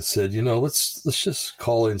hospital would have said, let's just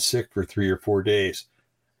call in sick for 3 or 4 days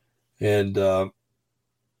and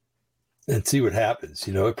see what happens.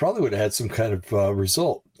 It probably would have had some kind of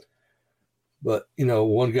result. But,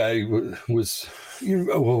 one guy was,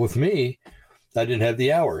 with me, I didn't have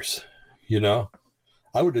the hours,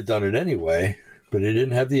 I would have done it anyway, but I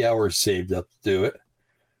didn't have the hours saved up to do it.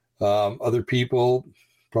 Other people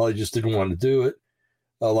probably just didn't want to do it.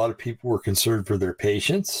 A lot of people were concerned for their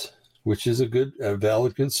patients, which is a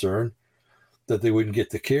valid concern, that they wouldn't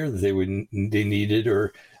get the care that they needed,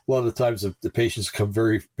 or a lot of times the patients become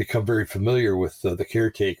very familiar with the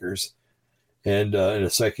caretakers, and in a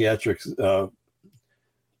psychiatric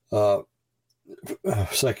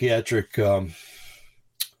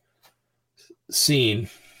scene,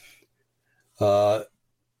 a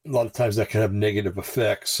lot of times that can have negative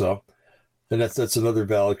effects. So, and that's another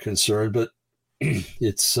valid concern, but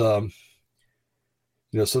it's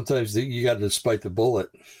sometimes you got to bite the bullet,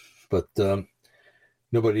 but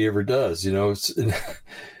nobody ever does.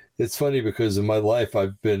 It's funny because in my life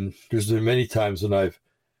there's been many times when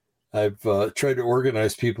I've tried to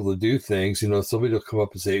organize people to do things. Somebody will come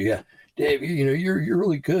up and say, yeah, Dave, you're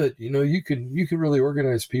really good. You can really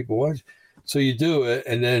organize people. So you do it,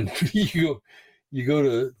 and then you go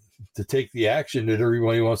to take the action that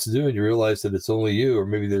everybody wants to do, and you realize that it's only you, or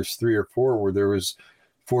maybe there's 3 or 4 where there was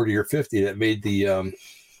 40 or 50 that made the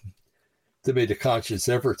they made a conscious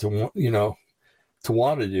effort to, to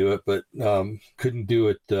want to do it, but couldn't do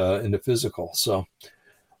it in the physical. So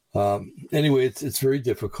anyway, it's very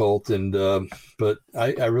difficult, and but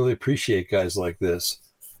I really appreciate guys like this.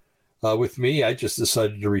 With me, I just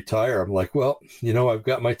decided to retire. I'm like, well, I've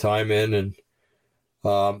got my time in, and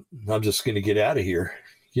I'm just going to get out of here,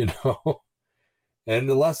 And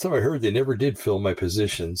the last time I heard, they never did fill my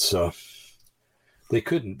position, so they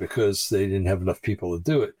couldn't because they didn't have enough people to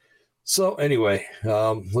do it. So anyway,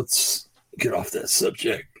 let's get off that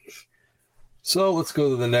subject. So let's go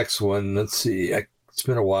to the next one. Let's see. It's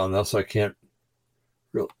been a while now, so I can't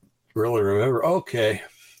really remember. Okay.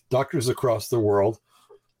 Doctors across the world,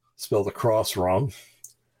 spelled across wrong,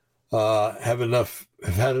 have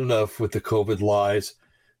had enough with the COVID lies.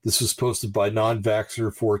 This was posted by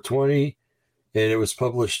Non-Vaxxer 420, and it was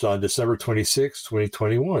published on December 26,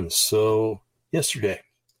 2021. So yesterday.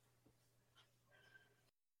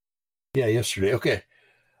 Yeah, yesterday. Okay.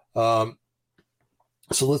 So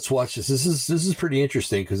let's watch this. This is pretty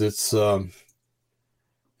interesting because it's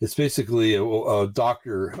basically a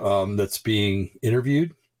doctor that's being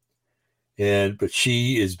interviewed, but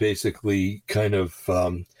she is basically kind of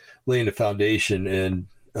laying the foundation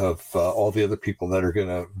of all the other people that are going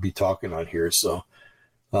to be talking on here. So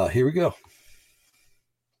here we go.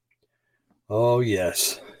 Oh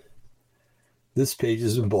yes, this page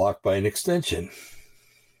has been blocked by an extension.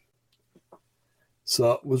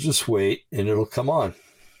 So we'll just wait and it'll come on.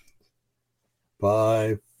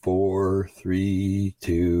 5, 4, 3,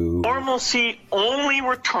 2. Normalcy only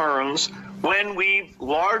returns when we've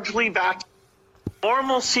largely vaccinated.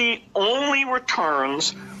 Normalcy only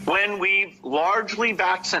returns when we've largely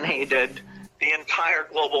vaccinated the entire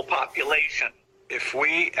global population. If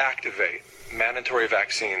we activate mandatory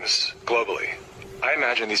vaccines globally, I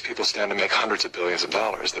imagine these people stand to make hundreds of billions of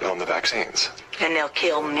dollars that own the vaccines. And they'll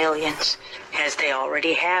kill millions, as they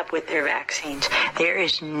already have with their vaccines. There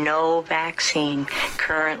is no vaccine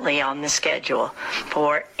currently on the schedule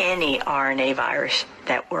for any RNA virus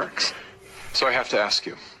that works. So I have to ask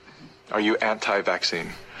you, are you anti-vaccine?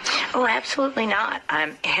 Oh, absolutely not.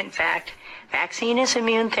 In fact, vaccine is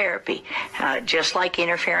immune therapy, just like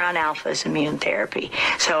interferon alpha is immune therapy.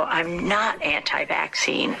 So I'm not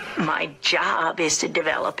anti-vaccine. My job is to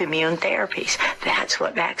develop immune therapies. That's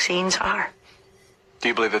what vaccines are. Do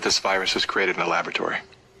you believe that this virus was created in a laboratory?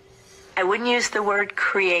 I wouldn't use the word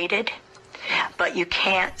created, but you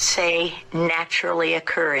can't say naturally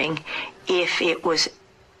occurring if it was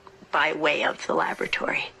by way of the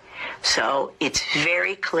laboratory. So it's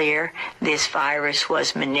very clear this virus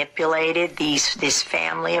was manipulated. This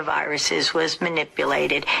family of viruses was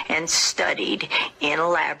manipulated and studied in a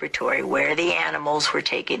laboratory where the animals were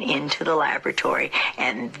taken into the laboratory.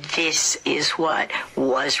 And this is what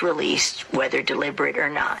was released, whether deliberate or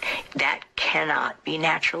not. That cannot be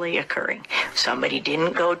naturally occurring. Somebody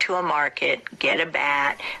didn't go to a market, get a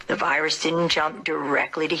bat. The virus didn't jump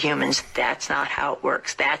directly to humans. That's not how it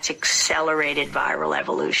works. That's accelerated viral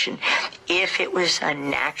evolution. If it was a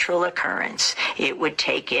natural occurrence, it would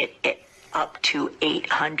take it up to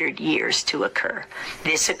 800 years to occur.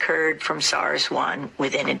 This occurred from SARS-1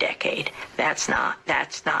 within a decade. That's not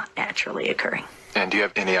naturally occurring. And do you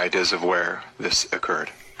have any ideas of where this occurred?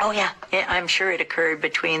 Oh, yeah. I'm sure it occurred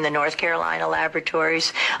between the North Carolina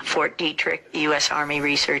laboratories, Fort Detrick, U.S. Army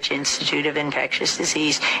Research Institute of Infectious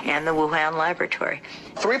Disease, and the Wuhan laboratory.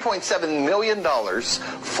 $3.7 million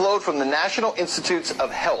flowed from the National Institutes of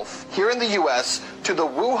Health here in the U.S. to the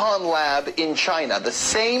Wuhan lab in China, the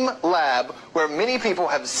same lab where many people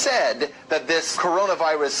have said that this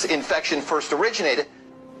coronavirus infection first originated.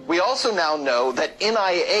 We also now know that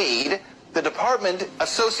NIAID, the department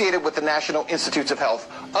associated with the National Institutes of Health,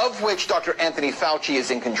 of which Dr. Anthony Fauci is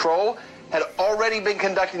in control, had already been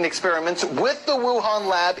conducting experiments with the Wuhan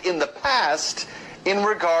lab in the past in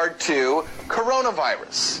regard to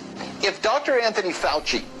coronavirus. If Dr. Anthony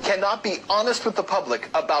Fauci cannot be honest with the public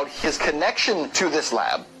about his connection to this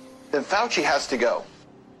lab, then Fauci has to go.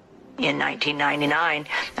 In 1999,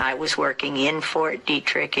 I was working in Fort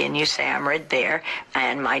Detrick in USAMRIID there,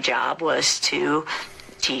 and my job was to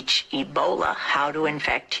teach Ebola how to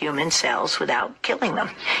infect human cells without killing them.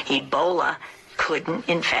 Ebola couldn't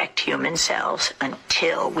infect human cells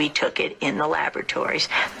until we took it in the laboratories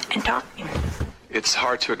and taught them. It's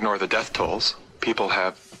hard to ignore the death tolls. People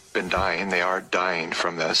have been dying. They are dying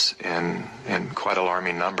from this in quite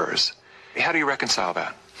alarming numbers. How do you reconcile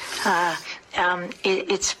that?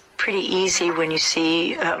 It's pretty easy when you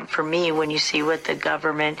see, for me, when you see what the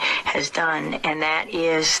government has done, and that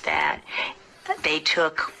is that they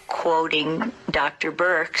took quoting Dr.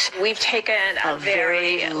 Birx. We've taken a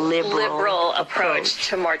very liberal approach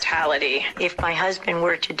to mortality. If my husband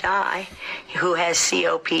were to die, who has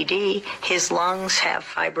COPD, his lungs have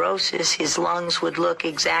fibrosis, his lungs would look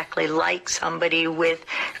exactly like somebody with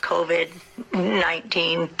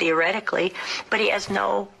COVID-19 theoretically, but he has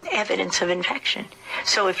no evidence of infection.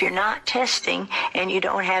 So if you're not testing and you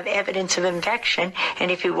don't have evidence of infection, and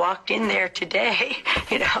if you walked in there today,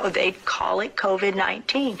 they'd call it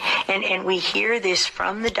COVID-19. And we hear this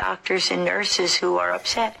from the doctors and nurses who are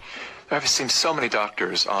upset. I've seen so many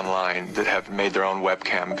doctors online that have made their own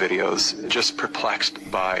webcam videos, just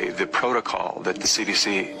perplexed by the protocol that the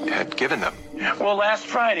CDC had given them. Well, last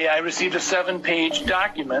Friday, I received a 7-page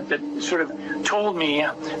document that sort of told me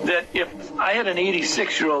that if I had an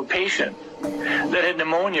 86-year-old patient that had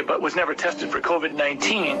pneumonia but was never tested for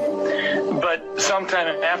COVID-19, but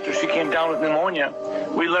sometime after she came down with pneumonia,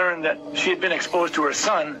 we learned that she had been exposed to her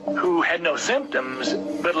son, who had no symptoms,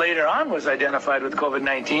 but later on was identified with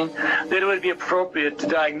COVID-19, that it would be appropriate to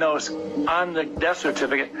diagnose on the death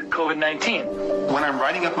certificate COVID-19. When I'm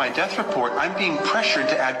writing up my death report, I'm being pressured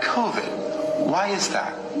to add COVID. Why is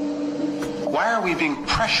that? Why are we being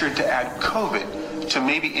pressured to add COVID? To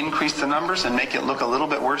maybe increase the numbers and make it look a little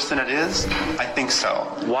bit worse than it is? I think so.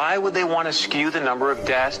 Why would they want to skew the number of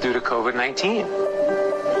deaths due to COVID-19?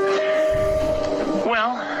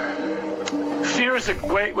 Well, fear is a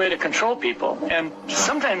great way to control people, and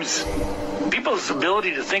sometimes people's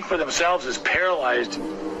ability to think for themselves is paralyzed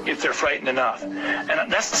if they're frightened enough. And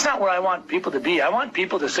that's not where I want people to be. I want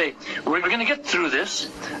people to say, we're going to get through this.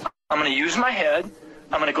 I'm going to use my head.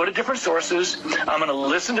 I'm going to go to different sources. I'm going to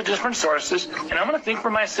listen to different sources, and I'm going to think for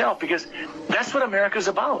myself, because that's what America's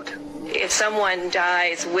about. If someone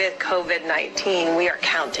dies with COVID-19, we are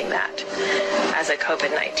counting that as a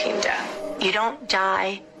COVID-19 death. You don't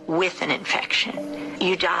die with an infection.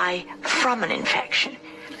 You die from an infection.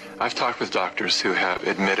 I've talked with doctors who have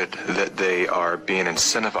admitted that they are being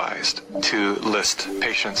incentivized to list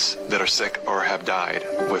patients that are sick or have died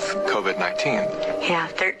with COVID-19. Yeah,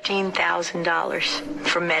 $13,000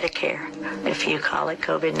 for Medicare, if you call it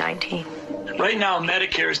COVID-19. Right now,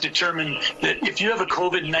 Medicare has determined that if you have a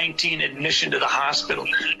COVID-19 admission to the hospital,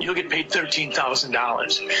 you'll get paid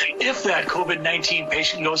 $13,000. If that COVID-19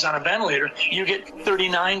 patient goes on a ventilator, you get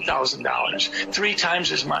 $39,000, 3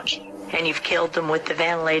 times as much. And you've killed them with the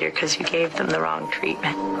ventilator because you gave them the wrong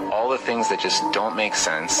treatment. All the things that just don't make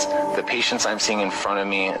sense, the patients I'm seeing in front of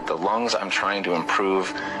me, the lungs I'm trying to improve,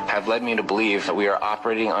 have led me to believe that we are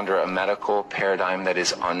operating under a medical paradigm that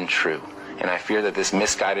is untrue. And I fear that this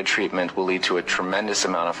misguided treatment will lead to a tremendous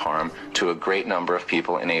amount of harm to a great number of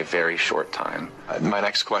people in a very short time. My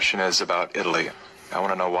next question is about Italy. I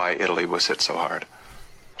want to know why Italy was hit so hard.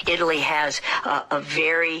 Italy has a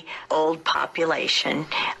very old population.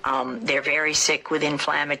 They're very sick with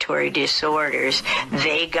inflammatory disorders.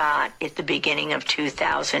 They got, at the beginning of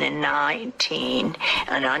 2019,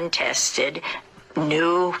 an untested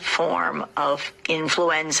new form of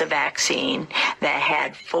influenza vaccine that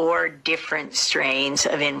had 4 different strains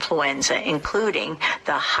of influenza, including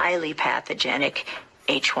the highly pathogenic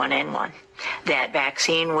H1N1. That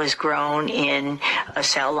vaccine was grown in a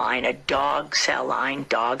cell line, a dog cell line.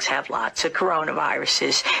 Dogs have lots of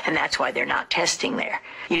coronaviruses, and that's why they're not testing there.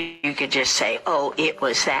 You could just say, oh, it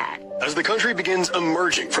was that. As the country begins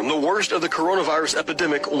emerging from the worst of the coronavirus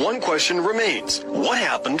epidemic, one question remains. What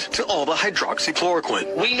happened to all the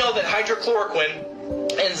hydroxychloroquine? We know that hydrochloroquine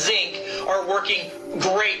and zinc are working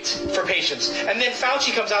great for patients. And then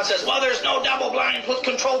Fauci comes out and says, well, there's no double-blind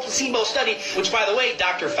controlled placebo study, which, by the way,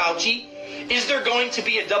 Dr. Fauci, is there going to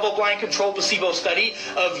be a double-blind controlled placebo study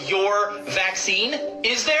of your vaccine?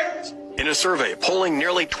 Is there? In a survey polling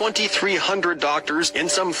nearly 2,300 doctors in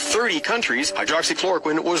some 30 countries,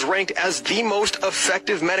 hydroxychloroquine was ranked as the most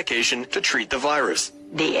effective medication to treat the virus.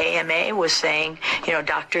 The AMA was saying,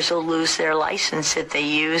 doctors will lose their license if they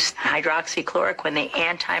use hydroxychloroquine, the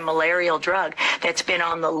anti-malarial drug that's been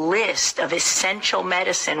on the list of essential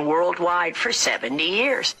medicine worldwide for 70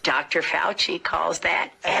 years. Dr. Fauci calls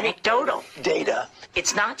that anecdotal data.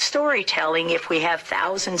 It's not storytelling if we have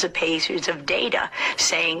thousands of pages of data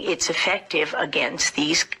saying it's effective against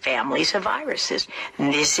these families of viruses.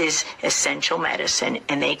 And this is essential medicine,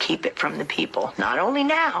 and they keep it from the people, not only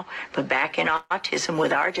now, but back in autism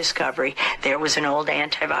with our discovery, there was an old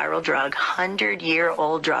antiviral drug,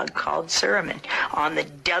 100-year-old drug called Suramin, on the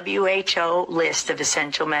WHO list of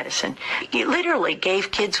essential medicine. It literally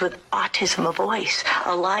gave kids with autism a voice,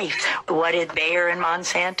 a life. What did Bayer and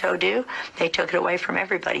Monsanto do? They took it away from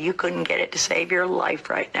everybody. You couldn't get it to save your life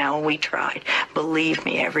right now, and we tried. Believe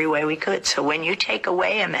me, every way we could. So when you take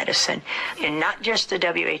away a medicine, and not just the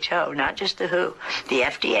WHO, not just the WHO, the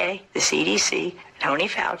FDA, the CDC, Tony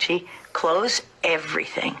Fauci, close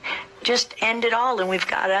everything. Just end it all, and we've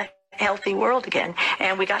got a healthy world again.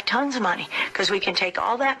 And we got tons of money, because we can take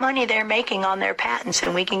all that money they're making on their patents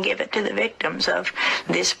and we can give it to the victims of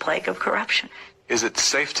this plague of corruption. Is it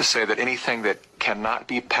safe to say that anything that cannot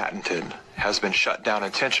be patented has been shut down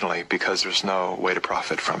intentionally because there's no way to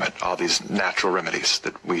profit from it? All these natural remedies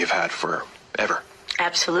that we have had forever.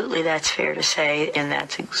 Absolutely, that's fair to say, and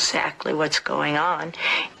that's exactly what's going on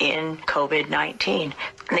in COVID-19.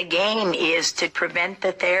 The game is to prevent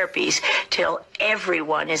the therapies till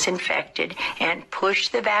everyone is infected and push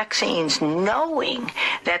the vaccines, knowing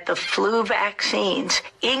that the flu vaccines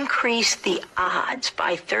increase the odds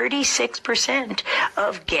by 36%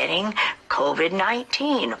 of getting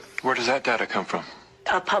COVID-19. Where does that data come from?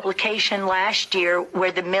 A publication last year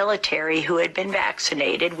where the military who had been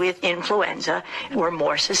vaccinated with influenza were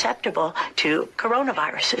more susceptible to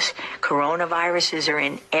coronaviruses. Coronaviruses are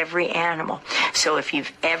in every animal. So if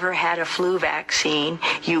you've ever had a flu vaccine,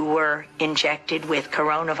 you were injected with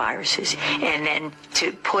coronaviruses. And then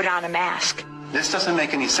to put on a mask. This doesn't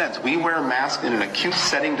make any sense. We wear a mask in an acute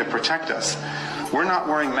setting to protect us. We're not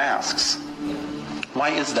wearing masks. Why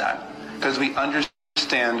is that? Because we understand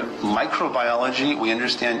microbiology, we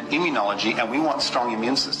understand immunology, and we want strong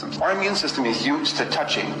immune systems. Our immune system is used to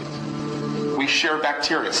touching. We share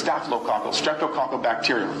bacteria, staphylococcal, streptococcal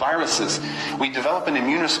bacteria, viruses. We develop an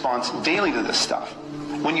immune response daily to this stuff.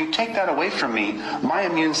 When you take that away from me, my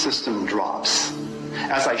immune system drops.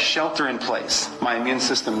 As I shelter in place, my immune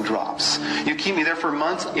system drops. You keep me there for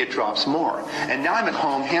months, it drops more. And now I'm at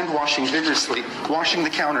home, hand washing vigorously, washing the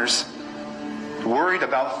counters, worried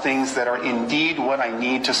about things that are indeed what I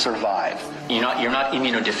need to survive. You're not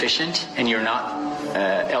immunodeficient, and you're not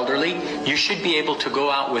elderly. You should be able to go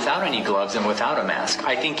out without any gloves and without a mask.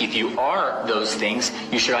 I think if you are those things,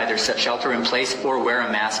 you should either shelter in place or wear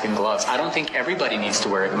a mask and gloves. I don't think everybody needs to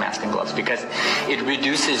wear a mask and gloves because it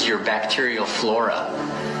reduces your bacterial flora.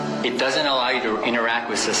 It doesn't allow you to interact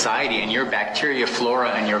with society, and your bacteria flora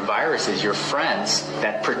and your viruses, your friends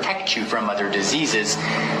that protect you from other diseases,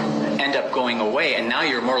 end up going away, and now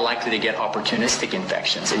you're more likely to get opportunistic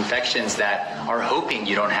infections that are hoping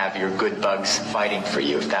you don't have your good bugs fighting for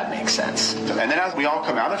you, if that makes sense. And then as we all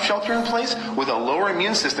come out of shelter in place with a lower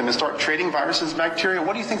immune system and start trading viruses and bacteria,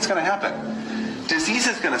 what do you think is going to happen? Disease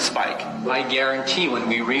is going to spike. I guarantee when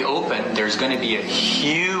we reopen, there's going to be a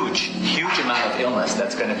huge amount of illness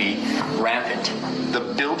that's going to be rampant.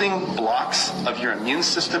 The building blocks of your immune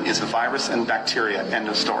system is virus and bacteria. End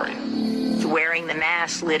of story. Wearing the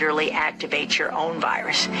mask literally activates your own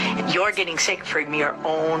virus. You're getting sick from your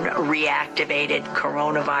own reactivated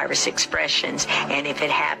coronavirus expressions, and if it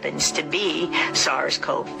happens to be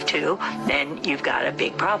SARS-CoV-2, then you've got a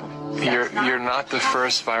big problem. You're not the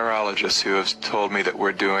first virologist who has told me that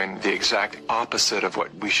we're doing the exact opposite of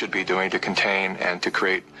what we should be doing to contain and to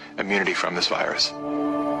create immunity from this virus.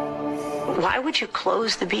 Why would you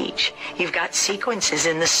close the beach? You've got sequences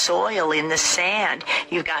in the soil, in the sand.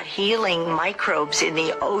 You've got healing microbes in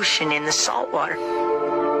the ocean, in the salt water.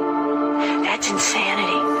 That's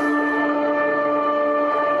insanity.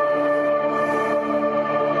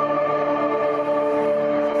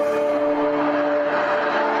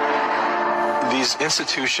 These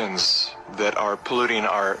institutions that are polluting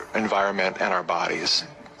our environment and our bodies,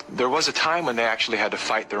 there was a time when they actually had to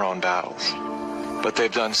fight their own battles. But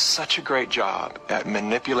they've done such a great job at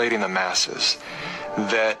manipulating the masses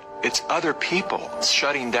that it's other people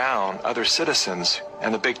shutting down other citizens,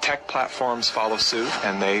 and the big tech platforms follow suit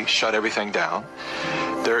and they shut everything down.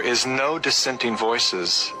 There is no dissenting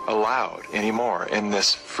voices allowed anymore in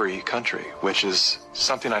this free country, which is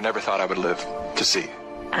something I never thought I would live to see.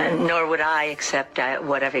 Nor would I, except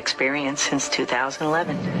what I've experienced since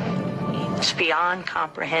 2011. It's beyond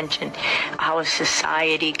comprehension how a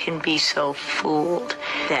society can be so fooled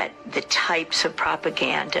that the types of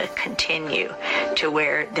propaganda continue to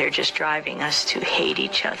where they're just driving us to hate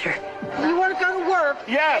each other. You want to go to work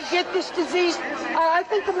and get this disease? I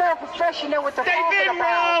think the medical profession know what they're talking about. They've been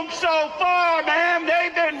wrong so far, ma'am.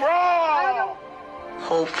 They've been wrong.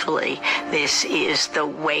 Hopefully, this is the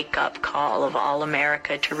wake-up call of all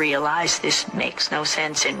America to realize this makes no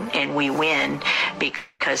sense, and we win because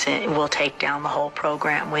because it will take down the whole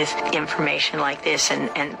program with information like this.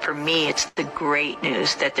 And for me, it's the great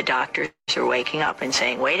news that the doctors are waking up and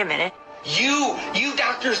saying, wait a minute. You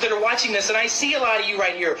doctors that are watching this, and I see a lot of you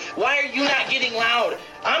right here, why are you not getting loud?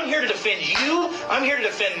 I'm here to defend you. I'm here to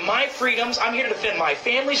defend my freedoms. I'm here to defend my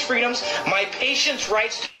family's freedoms, my patients'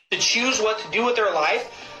 rights to choose what to do with their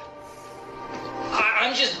life.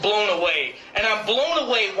 I'm just blown away. And I'm blown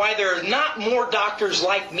away why there are not more doctors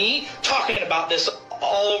like me talking about this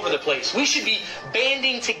all over the place. We should be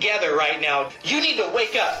banding together right now. You need to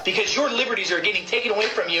wake up because your liberties are getting taken away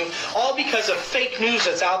from you all because of fake news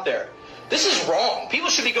that's out there. This is wrong. People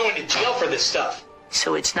should be going to jail for this stuff.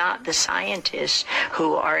 So it's not the scientists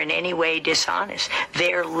who are in any way dishonest.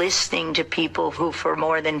 They're listening to people who for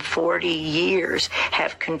more than 40 years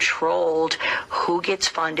have controlled who gets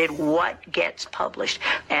funded, what gets published.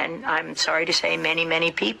 And I'm sorry to say many,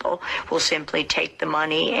 many people will simply take the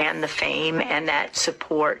money and the fame and that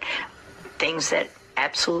support things that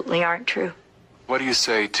absolutely aren't true. What do you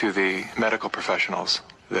say to the medical professionals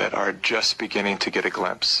that are just beginning to get a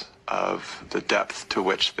glimpse of the depth to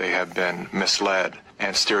which they have been misled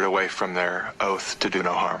and steered away from their oath to do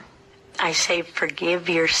no harm? I say forgive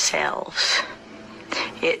yourselves.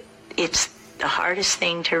 It's the hardest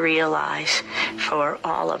thing to realize for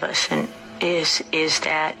all of us, and is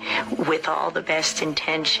that with all the best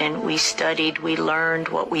intention, we studied, we learned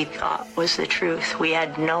what we thought was the truth. We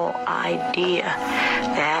had no idea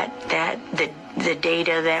that the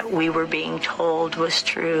data that we were being told was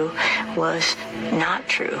true was not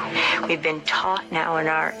true. We've been taught now in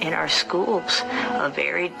our schools a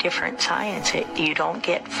very different science. You don't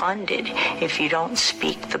get funded if you don't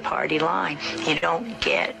speak the party line. You don't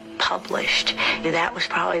get published. That was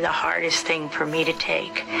probably the hardest thing for me to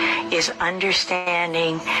take, is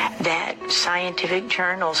understanding that scientific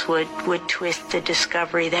journals would twist the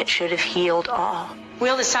discovery that should have healed all.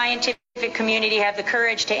 Will the scientific community have the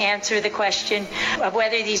courage to answer the question of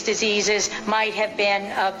whether these diseases might have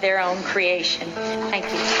been of their own creation? Thank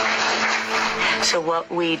you. So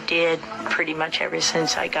what we did pretty much ever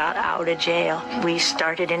since I got out of jail, we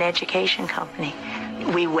started an education company.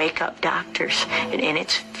 We wake up doctors, and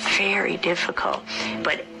it's very difficult.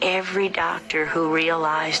 But every doctor who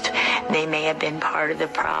realized they may have been part of the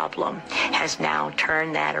problem has now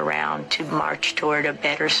turned that around to march toward a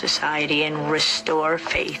better society and restore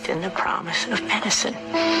faith in the promise of medicine.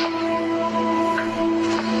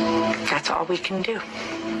 That's all we can do.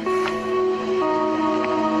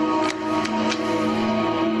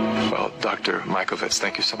 Well, Dr. Mikovits,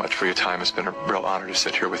 thank you so much for your time. It's been a real honor to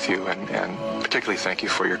sit here with you, and particularly thank you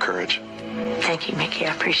for your courage. Thank you, Mickey.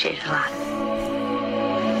 I appreciate it a lot.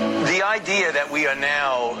 The idea that we are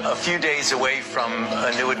now a few days away from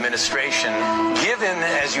a new administration, given,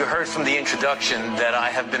 as you heard from the introduction, that I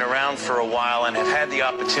have been around for a while and have had the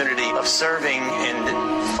opportunity of serving in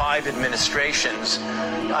 5 administrations,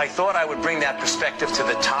 I thought I would bring that perspective to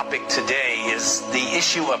the topic today, is the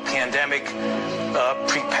issue of pandemic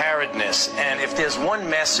preparedness. And if there's one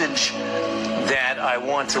message that I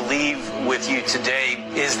want to leave with you today,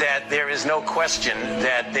 is that there is no question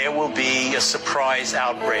that there will be a surprise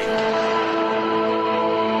outbreak.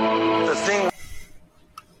 The thing...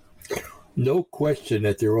 No question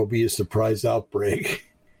that there will be a surprise outbreak.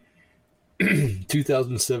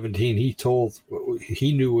 2017,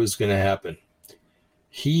 he knew was going to happen.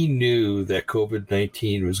 He knew that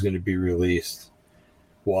COVID-19 was going to be released.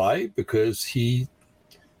 Why? Because he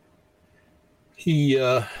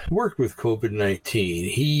worked with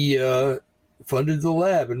COVID-19. He funded the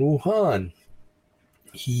lab in Wuhan.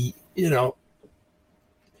 He,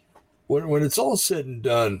 when it's all said and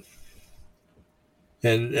done,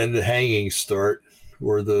 and the hangings start,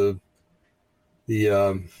 or the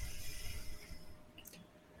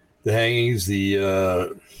hangings,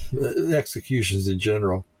 the executions in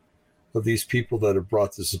general of these people that have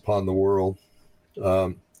brought this upon the world.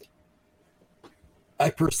 I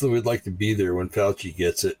personally would like to be there when Fauci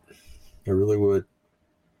gets it. I really would.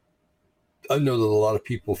 I know that a lot of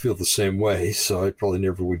people feel the same way, so I probably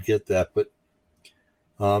never would get that. But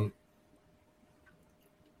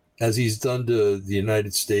as he's done to the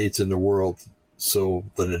United States and the world, so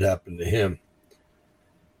that it happened to him.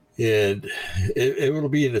 And it will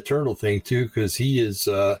be an eternal thing, too, because he's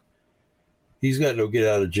got no get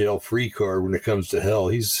out of jail free card when it comes to hell.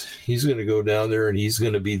 He's going to go down there, and he's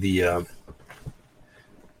going to be the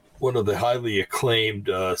one of the highly acclaimed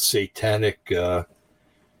satanic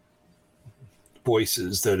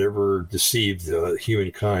voices that ever deceived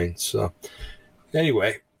humankind. So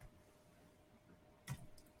anyway,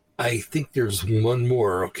 I think there's one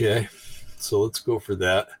more. Okay, so let's go for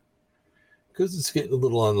that, because it's getting a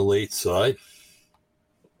little on the late side.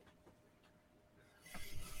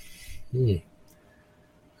 Okay,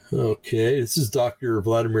 this is Dr.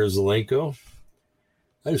 Vladimir Zelenko.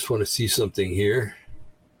 I just want to see something here.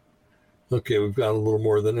 Okay, we've got a little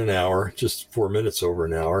more than an hour, just 4 minutes over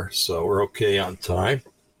an hour, so we're okay on time.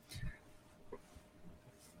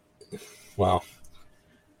 Wow.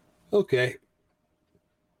 Okay.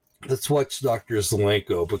 Let's watch Dr.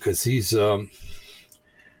 Zelenko because he's little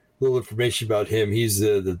information about him. He's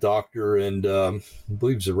the doctor and I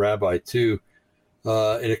believe he's a rabbi too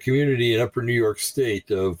in a community in Upper New York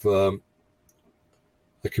State of a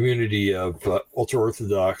community of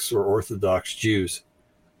ultra-Orthodox or Orthodox Jews.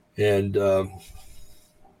 And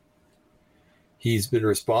he's been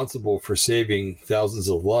responsible for saving thousands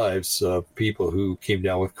of lives of people who came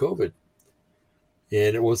down with COVID.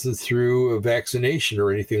 And it wasn't through a vaccination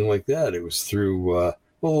or anything like that. It was through, well,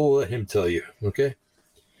 we'll let him tell you, okay?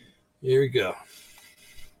 Here we go.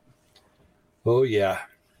 Oh, yeah.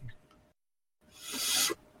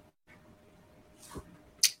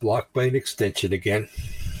 Blocked by an extension again.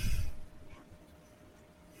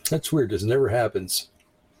 That's weird. This never happens.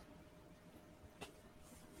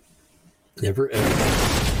 Never ever.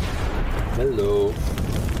 Hello.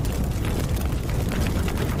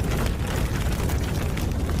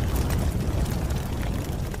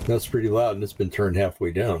 That's pretty loud, and it's been turned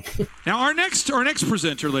halfway down. Now, our next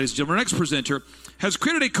presenter, ladies and gentlemen, our next presenter has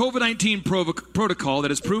created a COVID-19 protocol that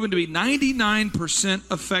has proven to be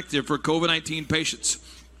 99% effective for COVID-19 patients.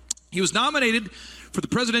 He was nominated for the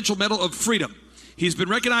Presidential Medal of Freedom. He's been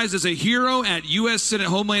recognized as a hero at U.S. Senate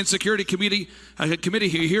Homeland Security Committee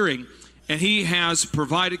hearing, and he has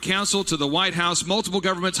provided counsel to the White House, multiple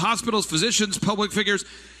governments, hospitals, physicians, public figures,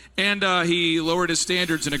 and he lowered his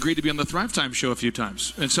standards and agreed to be on the Thrive Time show a few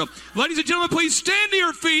times. And so, ladies and gentlemen, please stand to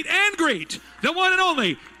your feet and greet the one and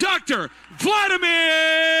only Dr. Vladimir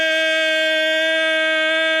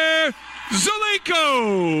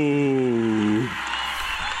Zelenko.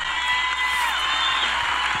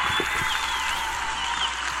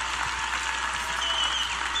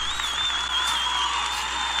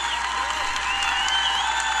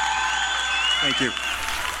 Thank you.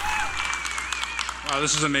 Wow,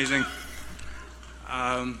 this is amazing.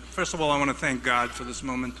 First of all, I want to thank God for this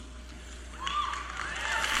moment.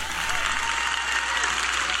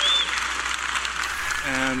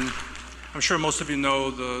 And I'm sure most of you know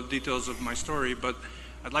the details of my story, but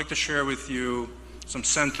I'd like to share with you some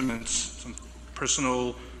sentiments, some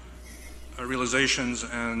personal realizations,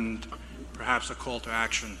 and perhaps a call to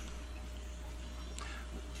action.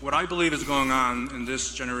 What I believe is going on in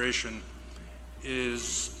this generation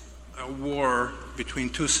is a war between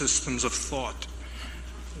two systems of thought.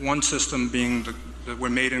 One system being that we're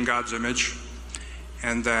made in God's image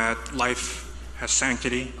and that life has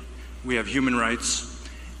sanctity, we have human rights,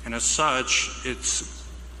 and as such, it's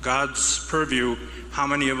God's purview how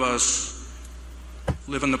many of us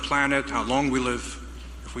live on the planet, how long we live,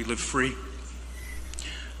 if we live free.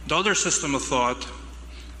 The other system of thought,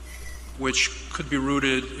 which could be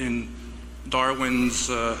rooted in Darwin's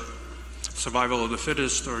survival of the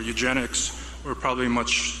fittest or eugenics, or probably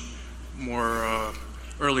much more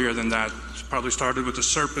earlier than that. It probably started with the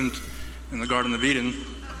serpent in the Garden of Eden.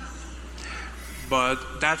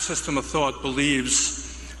 But that system of thought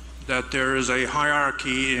believes that there is a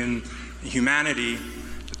hierarchy in humanity,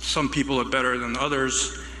 that some people are better than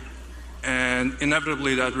others, and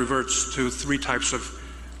inevitably that reverts to three types of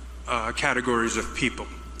categories of people.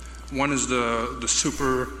 One is the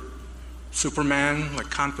Superman, like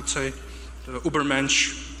Kant would say, the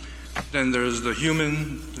Übermensch. Then there's the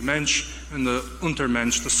human, the Mensch, and the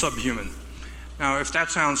Untermensch, the subhuman. Now, if that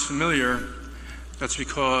sounds familiar, that's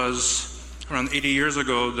because around 80 years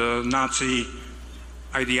ago, the Nazi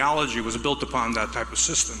ideology was built upon that type of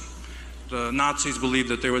system. The Nazis believed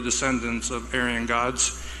that they were descendants of Aryan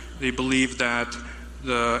gods. They believed that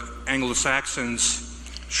the Anglo-Saxons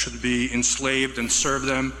should be enslaved and serve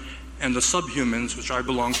them, and the subhumans, which I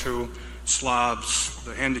belong to, Slavs,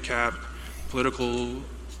 the handicapped, political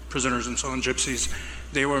prisoners and so on, gypsies,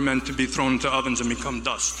 they were meant to be thrown into ovens and become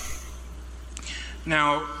dust.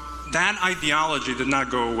 Now, that ideology did not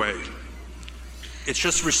go away. It's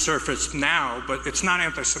just resurfaced now, but it's not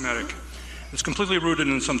anti-Semitic. It's completely rooted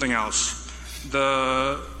in something else.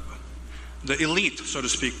 The elite, so to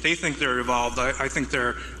speak, they think they're evolved. I think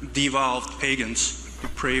they're devolved pagans,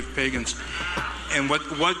 depraved pagans. And what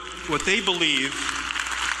they believe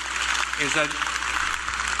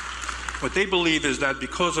is that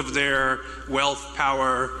because of their wealth,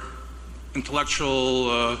 power,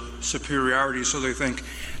 intellectual superiority, so they think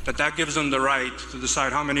that gives them the right to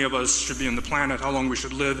decide how many of us should be on the planet, how long we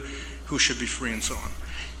should live, who should be free, and so on.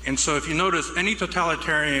 And so if you notice, any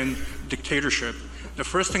totalitarian dictatorship, the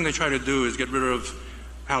first thing they try to do is get rid of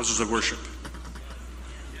houses of worship.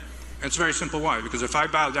 It's very simple. Why? Because if I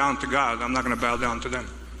bow down to God, I'm not going to bow down to them.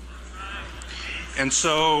 And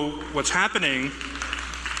so what's happening,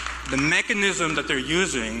 the mechanism that they're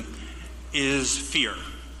using is fear.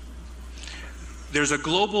 There's a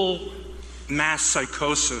global mass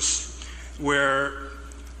psychosis where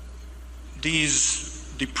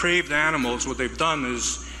these depraved animals, what they've done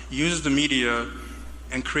is used the media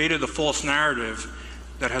and created a false narrative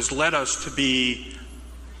that has led us to be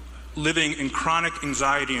living in chronic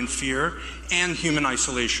anxiety and fear and human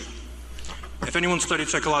isolation. If anyone studied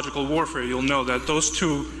psychological warfare, you'll know that those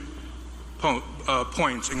two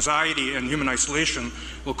points, anxiety and human isolation,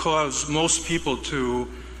 will cause most people to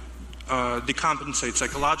decompensate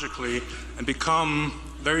psychologically and become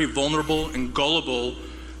very vulnerable and gullible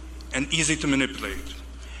and easy to manipulate.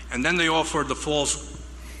 And then they offer the false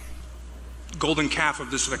golden calf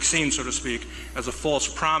of this vaccine, so to speak, as a false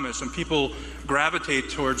promise, and people gravitate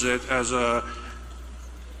towards it as a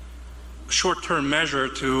short-term measure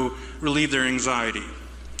to relieve their anxiety.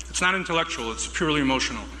 It's not intellectual, it's purely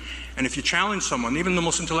emotional. And if you challenge someone, even the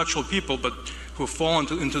most intellectual people, but who fall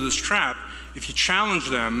into this trap, if you challenge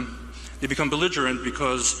them, they become belligerent,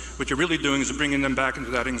 because what you're really doing is bringing them back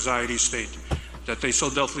into that anxiety state that they so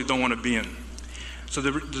definitely don't want to be in. So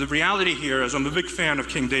the reality here is, I'm a big fan of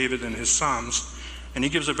King David and his Psalms, and he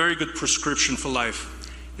gives a very good prescription for life.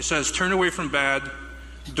 He says, turn away from bad,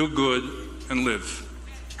 do good, and live.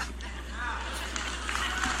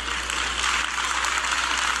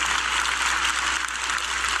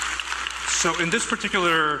 So in this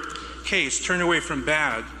particular case, turn away from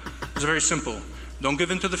bad is very simple. Don't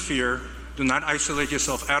give in to the fear. Do not isolate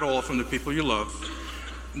yourself at all from the people you love.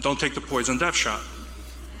 And don't take the poison death shot.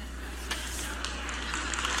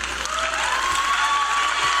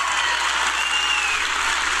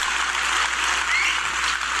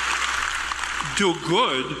 Do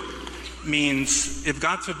good means, if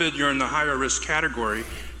God forbid you're in the higher risk category,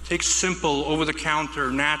 take simple, over-the-counter,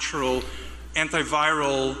 natural,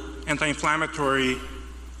 antiviral, anti-inflammatory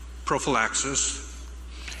prophylaxis.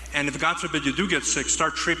 And if God forbid you do get sick,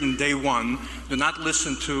 start treatment day one. Do not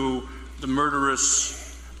listen to the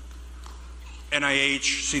murderous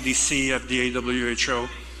NIH, CDC, FDA, WHO.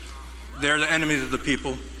 They're the enemies of the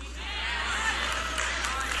people.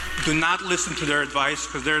 Do not listen to their advice,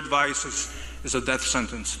 because their advice is a death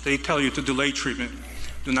sentence. They tell you to delay treatment.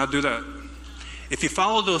 Do not do that. If you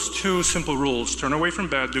follow those two simple rules, turn away from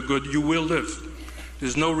bad, do good, you will live.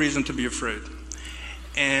 There's no reason to be afraid.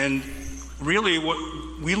 And really,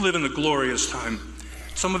 we live in a glorious time.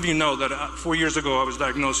 Some of you know that 4 years ago I was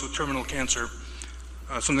diagnosed with terminal cancer,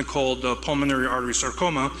 something called pulmonary artery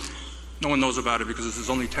sarcoma. No one knows about it because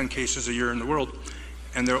there's only 10 cases a year in the world,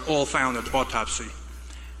 and they're all found at autopsy.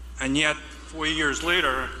 And yet, 4 years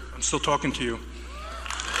later, I'm still talking to you.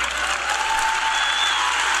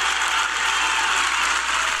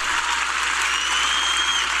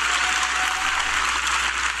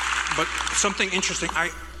 But something interesting,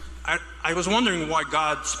 I was wondering why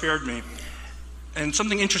God spared me. And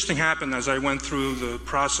something interesting happened as I went through the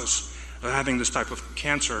process of having this type of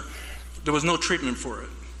cancer. There was no treatment for it.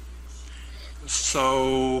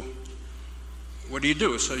 So what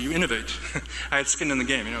do? So you innovate. I had skin in the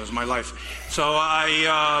game, it was my life. So I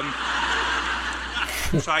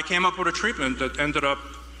came up with a treatment that ended up,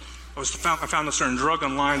 I found a certain drug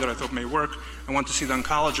online that I thought may work. I went to see the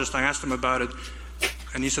oncologist, I asked him about it,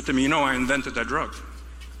 and he said to me, I invented that drug.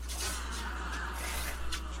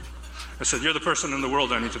 I said, you're the person in the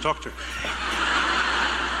world I need to talk to.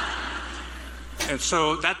 And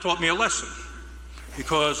so that taught me a lesson.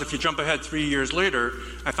 Because if you jump ahead 3 years later,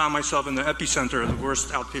 I found myself in the epicenter of the worst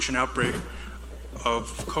outpatient outbreak of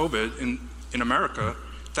COVID in America,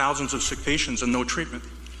 thousands of sick patients and no treatment.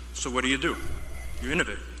 So what do? You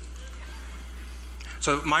innovate.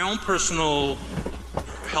 So my own personal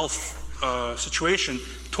health situation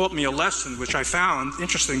taught me a lesson, which I found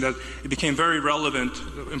interesting, that it became very relevant,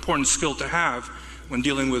 important skill to have when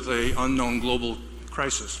dealing with an unknown global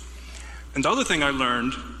crisis. And the other thing I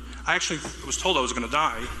learned, I actually was told I was going to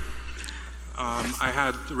die. I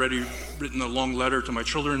had already written a long letter to my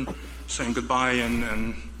children saying goodbye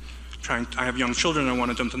and I have young children, I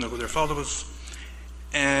wanted them to know who their father was.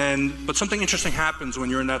 But something interesting happens when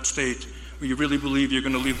you're in that state where you really believe you're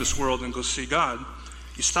going to leave this world and go see God.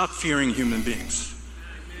 You stop fearing human beings.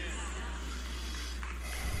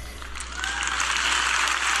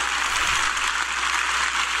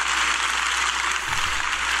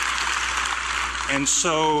 And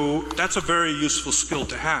so that's a very useful skill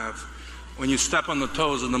to have when you step on the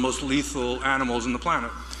toes of the most lethal animals on the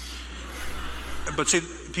planet. But see,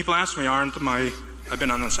 people ask me, aren't my I've been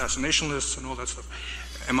on assassination lists and all that stuff.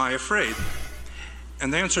 Am I afraid?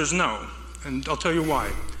 And the answer is no. And I'll tell you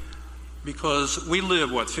why. Because we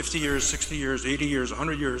live, 50 years, 60 years, 80 years,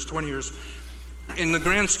 100 years, 20 years. In the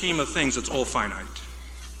grand scheme of things, it's all finite.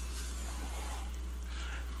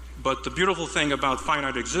 But the beautiful thing about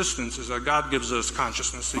finite existence is that God gives us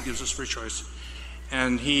consciousness, He gives us free choice,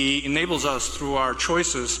 and He enables us through our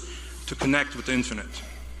choices to connect with the infinite.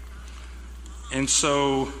 And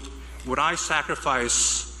so, would I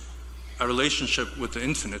sacrifice a relationship with the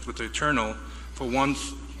infinite, with the eternal, for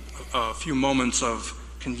a few moments of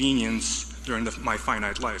convenience during my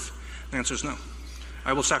finite life? The answer is no.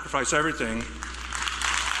 I will sacrifice everything.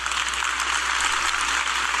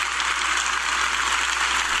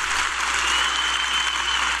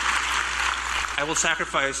 I will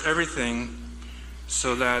sacrifice everything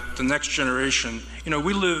so that the next generation,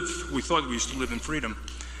 we thought we used to live in freedom.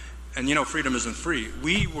 And freedom isn't free.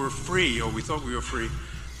 We were free, or we thought we were free,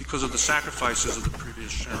 because of the sacrifices of the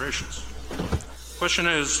previous generations. The question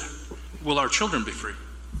is, will our children be free?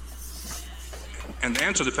 And the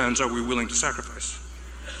answer depends, are we willing to sacrifice?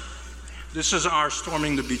 This is our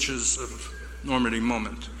storming the beaches of Normandy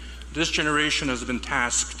moment. This generation has been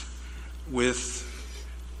tasked with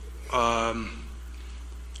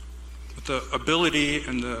the ability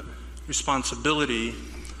and the responsibility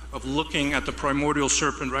of looking at the primordial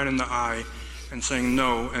serpent right in the eye and saying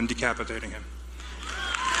no and decapitating him.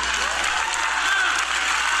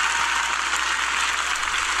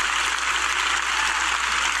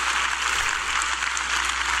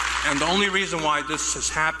 And the only reason why this has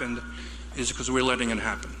happened is because we're letting it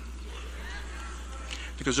happen.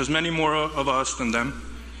 Because there's many more of us than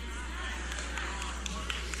them.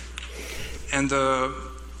 And the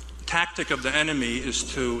tactic of the enemy is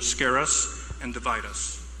to scare us and divide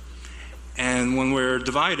us. And when we're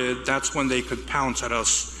divided, that's when they could pounce at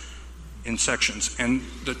us in sections. And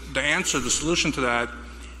the answer, the solution to that,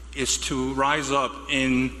 is to rise up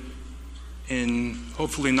in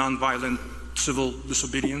hopefully nonviolent civil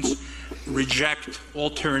disobedience, reject all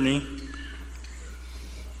tyranny,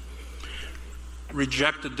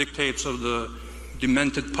 reject the dictates of the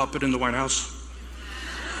demented puppet in the White House.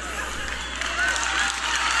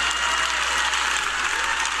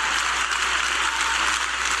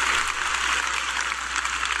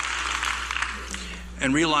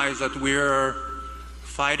 And realize that we're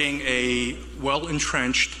fighting a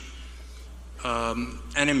well-entrenched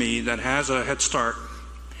enemy that has a head start.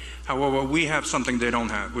 However, we have something they don't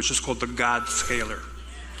have, which is called the God scalar.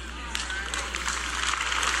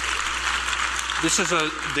 This is a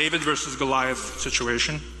David versus Goliath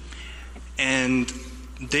situation, and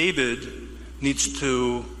David needs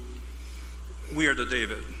to, we are the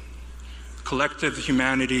David, collective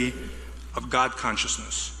humanity of God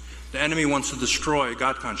consciousness. The enemy wants to destroy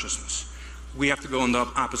God consciousness. We have to go in the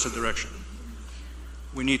opposite direction.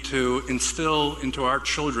 We need to instill into our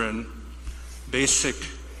children basic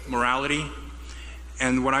morality.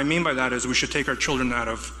 And what I mean by that is we should take our children out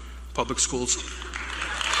of public schools.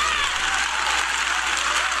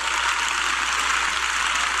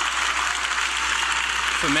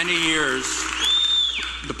 For many years,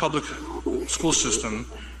 the public school system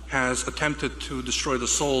has attempted to destroy the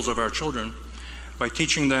souls of our children by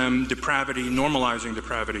teaching them depravity, normalizing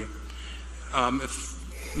depravity.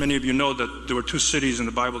 If many of you know that there were two cities in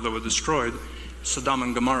the Bible that were destroyed, Sodom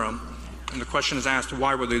and Gomorrah, and the question is asked,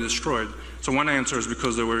 why were they destroyed? So one answer is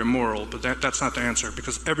because they were immoral, but that's not the answer,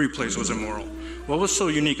 because every place was immoral. What was so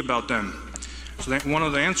unique about them? So one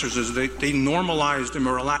of the answers is they normalized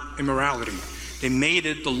immorality. They made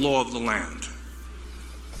it the law of the land.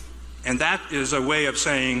 And that is a way of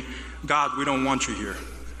saying, God, we don't want you here.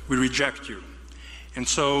 We reject you. And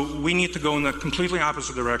so we need to go in the completely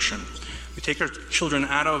opposite direction. We take our children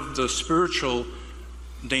out of the spiritual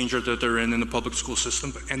danger that they're in the public school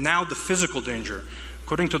system, and now the physical danger.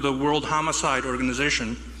 According to the World Homicide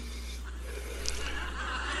Organization,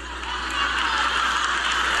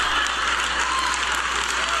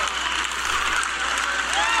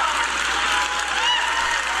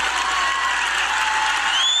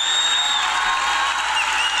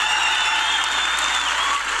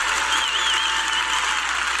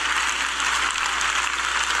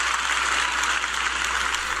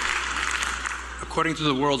 according to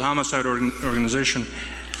the World Homicide Organization,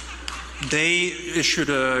 they issued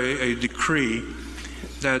a decree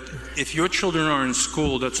that if your children are in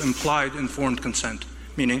school, that's implied informed consent,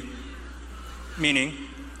 meaning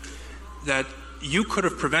that you could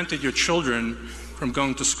have prevented your children from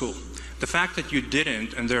going to school. The fact that you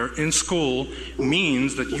didn't and they're in school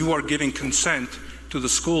means that you are giving consent to the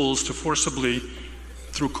schools to forcibly,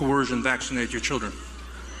 through coercion, vaccinate your children.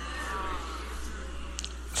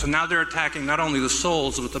 So now they're attacking not only the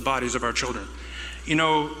souls, but the bodies of our children. You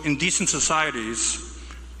know, in decent societies,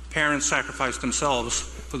 parents sacrifice themselves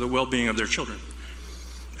for the well-being of their children.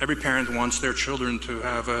 Every parent wants their children to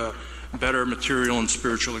have a better material and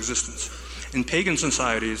spiritual existence. In pagan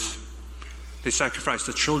societies, they sacrifice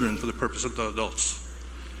the children for the purpose of the adults.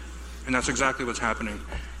 And that's exactly what's happening.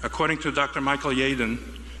 According to Dr. Michael Yaden,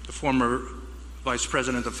 the former vice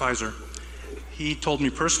president of Pfizer, he told me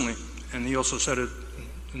personally, and he also said it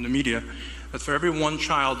in the media, that for every one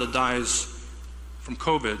child that dies from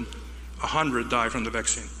COVID, 100 die from the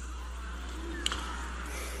vaccine.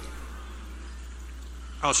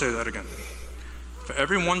 I'll say that again. For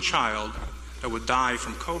every one child that would die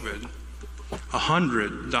from COVID,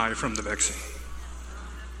 100 die from the vaccine.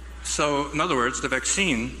 So, in other words, the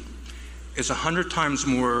vaccine is 100 times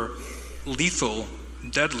more lethal,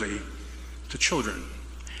 deadly to children.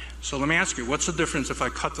 So let me ask you, what's the difference if I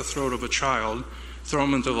cut the throat of a child, throw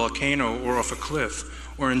them into a volcano or off a cliff,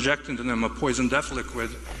 or inject into them a poison death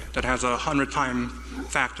liquid that has a 100-time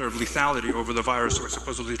factor of lethality over the virus we're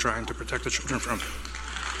supposedly trying to protect the children from?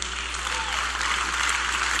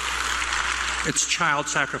 It's child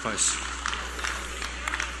sacrifice.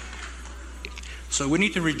 So we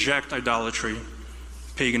need to reject idolatry,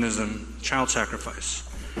 paganism, child sacrifice,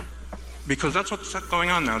 because that's what's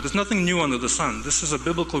going on now. There's nothing new under the sun. This is a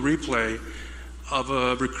biblical replay of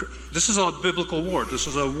this is a biblical war. This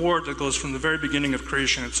is a war that goes from the very beginning of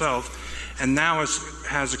creation itself, and now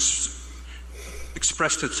has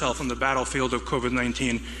expressed itself on the battlefield of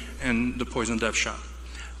COVID-19 and the poison death shot.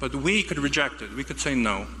 But we could reject it. We could say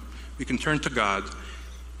no. We can turn to God.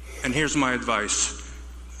 And here's my advice.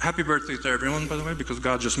 Happy birthday to everyone, by the way, because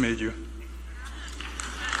God just made you.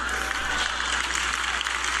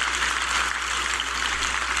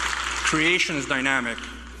 Creation is dynamic.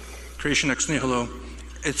 Creation ex nihilo.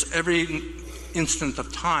 It's every instant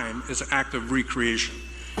of time is an act of recreation.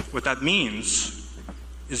 What that means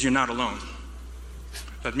is you're not alone.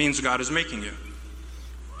 That means God is making you.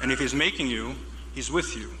 And if He's making you, He's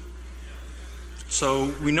with you.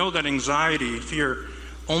 So we know that anxiety, fear,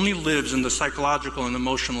 only lives in the psychological and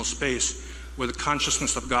emotional space where the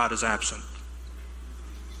consciousness of God is absent.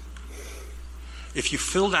 If you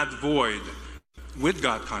fill that void with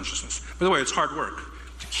God consciousness, by the way, it's hard work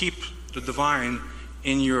to keep the divine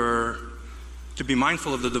in your, to be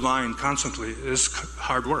mindful of the divine constantly is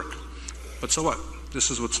hard work. But so what?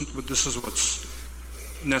 This is what's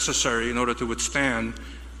necessary in order to withstand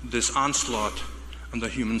this onslaught on the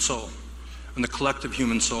human soul, on the collective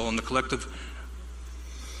human soul, on the collective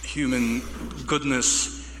human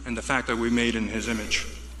goodness, and the fact that we're made in His image.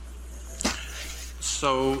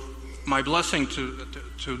 So my blessing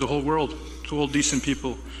to the whole world, to all decent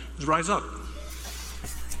people, is rise up.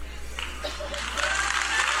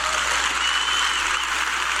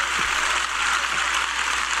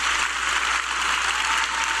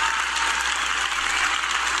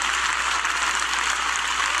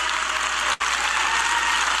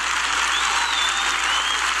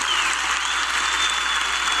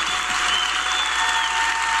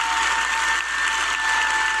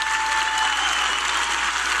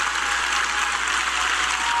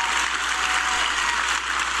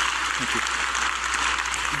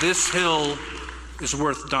 This hill is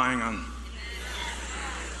worth dying on.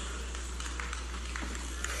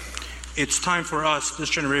 It's time for us, this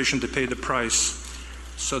generation, to pay the price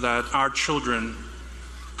so that our children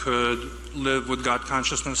could live with God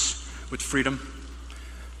consciousness, with freedom,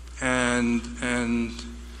 and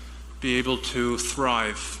be able to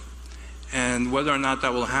thrive. And whether or not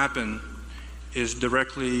that will happen is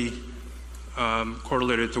directly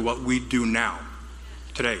correlated to what we do now,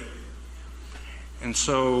 today. And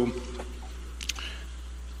so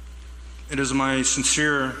it is my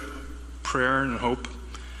sincere prayer and hope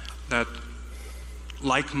that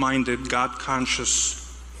like-minded,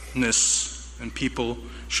 God-consciousness and people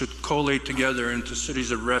should collate together into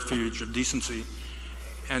cities of refuge, of decency.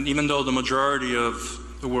 And even though the majority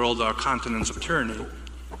of the world are continents of tyranny,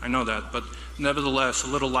 I know that, but nevertheless, a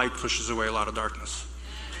little light pushes away a lot of darkness.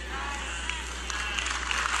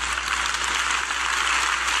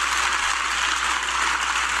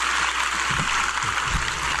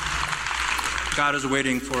 God is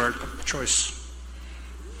waiting for our choice.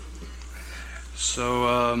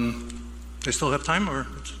 So, they still have time, or?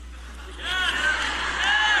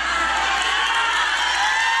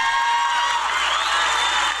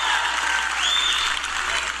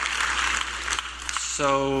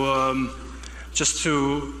 So, just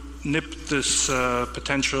to nip this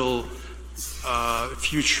potential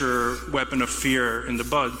future weapon of fear in the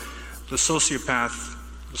bud, the sociopath,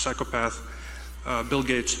 the psychopath, Bill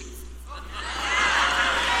Gates,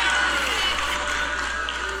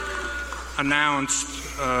 announced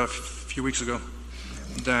a few weeks ago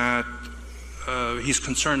that he's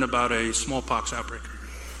concerned about a smallpox outbreak.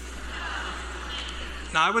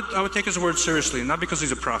 Now, I would take his word seriously, not because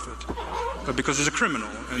he's a prophet, but because he's a criminal,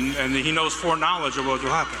 and he knows foreknowledge of what will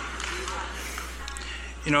happen.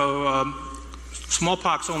 You know,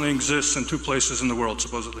 smallpox only exists in 2 places in the world,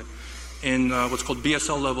 supposedly. In what's called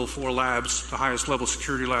BSL level 4 labs, the highest level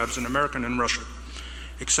security labs in America and in Russia.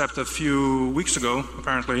 Except a few weeks ago,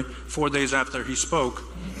 apparently, 4 days after he spoke,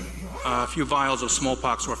 a few vials of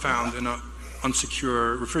smallpox were found in an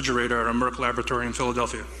unsecure refrigerator at a Merck laboratory in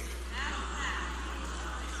Philadelphia.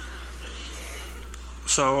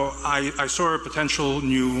 So I saw a potential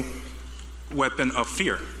new weapon of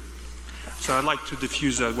fear. So I'd like to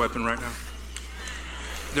diffuse that weapon right now.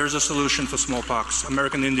 There's a solution for smallpox.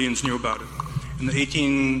 American Indians knew about it. In the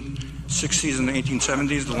 1860s and the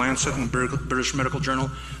 1870s, the Lancet and British Medical Journal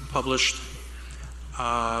published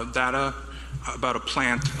data about a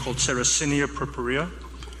plant called Sarracenia purpurea.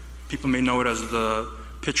 People may know it as the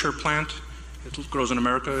pitcher plant. It grows in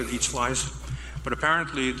America, it eats flies. But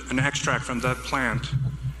apparently an extract from that plant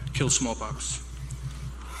kills smallpox.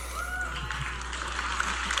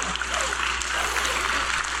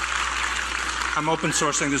 I'm open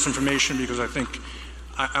sourcing this information because I think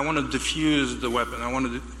I want to diffuse the weapon. I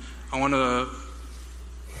want to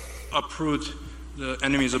uproot the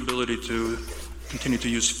enemy's ability to continue to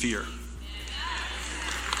use fear.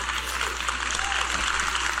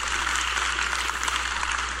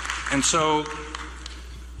 And so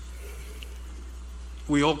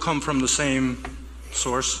we all come from the same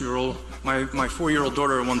source. My 4-year-old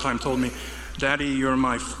daughter at one time told me, "Daddy, you're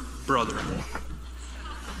my brother."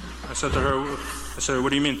 I said to her, "What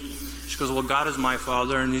do you mean?" She goes, "Well, God is my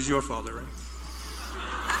father and he's your father, right?"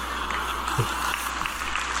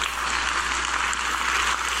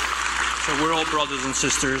 So we're all brothers and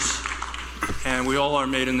sisters, and we all are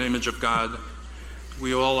made in the image of God.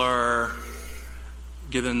 We all are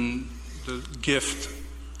given the gift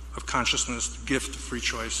of consciousness, the gift of free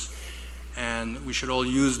choice, and we should all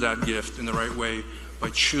use that gift in the right way by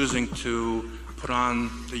choosing to put on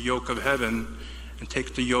the yoke of heaven and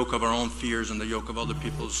take the yoke of our own fears and the yoke of other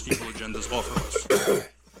people's evil agendas off of us.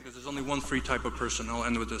 Because there's only one free type of person, I'll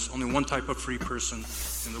end with this, only one type of free person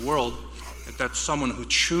in the world, and that's someone who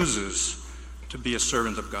chooses to be a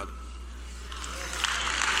servant of God.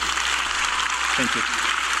 Thank you.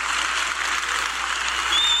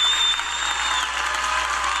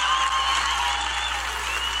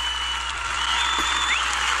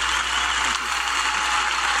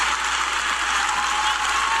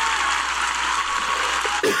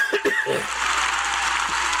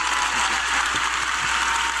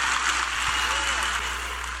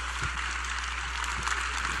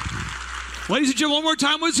 Ladies and gentlemen, one more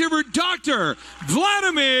time, let's hear for Dr.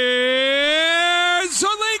 Vladimir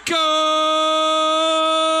Zelenko.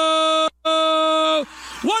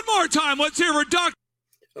 One more time, let's hear for Dr.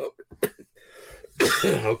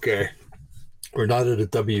 Okay. We're not at a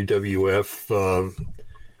WWF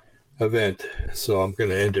event, so I'm going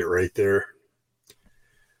to end it right there.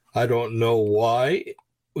 I don't know why.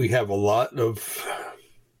 We have a lot of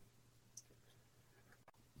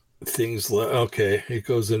things. Okay, it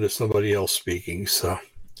goes into somebody else speaking. So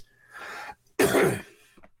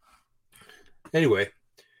anyway,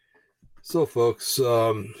 so folks,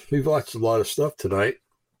 we've watched a lot of stuff tonight,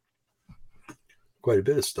 quite a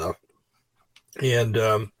bit of stuff, and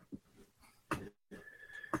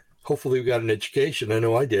hopefully we got an education. I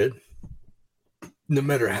know I did. No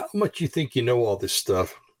matter how much you think you know all this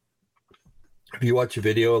stuff, if you watch a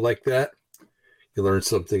video like that, you learn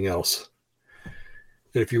something else.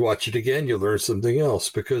 And if you watch it again, you'll learn something else.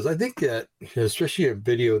 Because I think that, especially a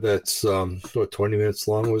video that's, 20 minutes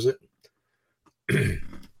long, was it?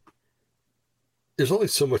 There's only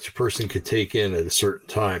so much a person could take in at a certain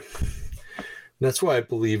time. And that's why I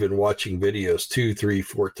believe in watching videos 2, 3,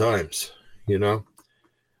 4 times, you know?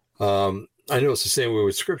 I know it's the same way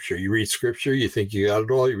with Scripture. You read Scripture, you think you got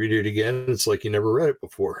it all, you read it again, it's like you never read it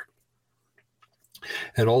before.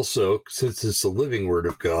 And also, since it's the living Word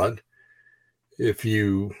of God, if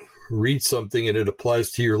you read something and it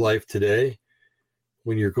applies to your life today,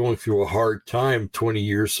 when you're going through a hard time 20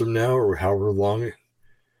 years from now or however long,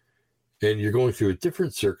 and you're going through a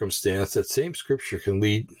different circumstance, that same Scripture can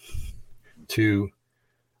lead to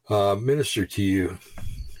minister to you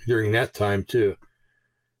during that time too.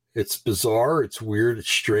 It's bizarre, it's weird, it's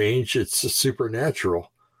strange, it's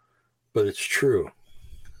supernatural, but it's true.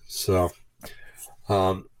 So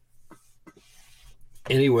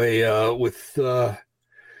anyway, so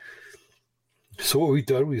what we've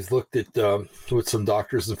done, we've looked at what some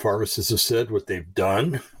doctors and pharmacists have said, what they've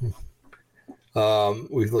done,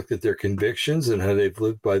 We've looked at their convictions and how they've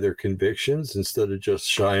lived by their convictions instead of just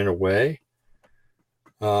shying away.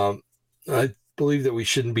 I believe that we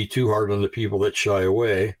shouldn't be too hard on the people that shy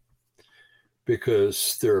away,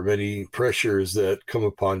 because there are many pressures that come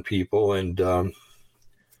upon people, and I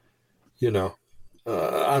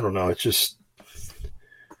don't know. It's just,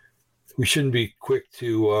 we shouldn't be quick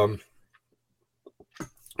to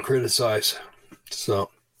criticize. So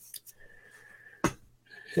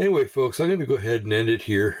anyway, folks, I'm going to go ahead and end it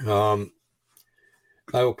here.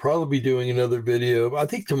 I will probably be doing another video. I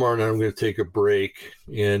think tomorrow night I'm going to take a break,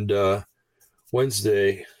 and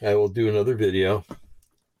Wednesday I will do another video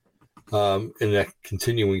in that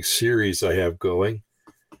continuing series I have going.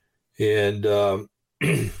 And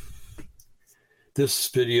this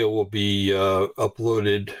video will be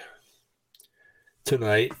uploaded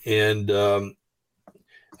tonight, and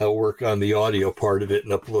I'll work on the audio part of it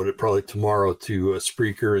and upload it probably tomorrow to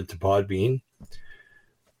Spreaker and to Podbean,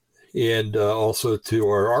 and also to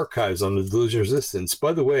our archives on the Delusion Resistance.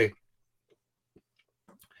 By the way,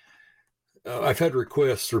 I've had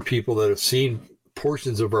requests for people that have seen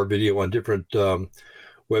portions of our video on different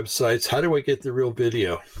websites. How do I get the real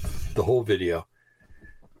video, the whole video?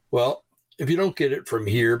 Well, if you don't get it from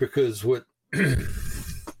here, because what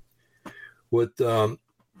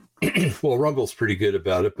well, Rumble's pretty good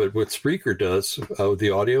about it, but what Spreaker does with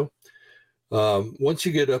the audio, once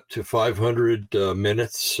you get up to 500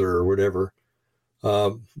 minutes or whatever,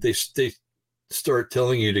 they start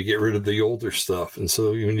telling you to get rid of the older stuff. And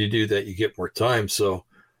so when you do that, you get more time. So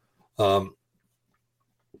what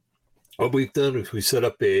we've done is we set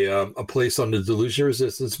up a place on the Delusion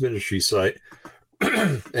Resistance Ministry site.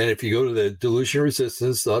 And if you go to the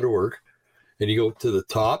delusionresistance.org and you go to the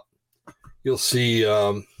top, you'll see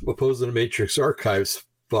Opposing the Matrix Archives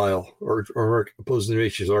file, or Opposing the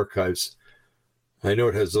Matrix Archives. I know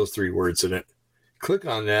it has those 3 words in it. Click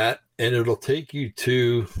on that, and it'll take you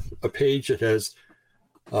to a page that has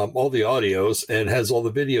all the audios and has all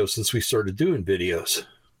the videos since we started doing videos.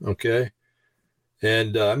 Okay?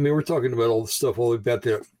 And, we're talking about all the stuff all the way back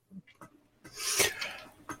there.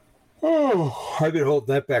 Oh, I've been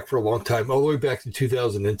holding that back for a long time, all the way back to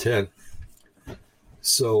 2010.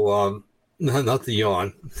 So, not the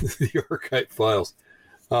yawn, the archive files.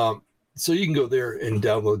 So you can go there and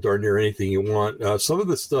download darn near anything you want. Some of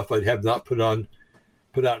the stuff I have not put out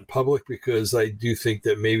in public, because I do think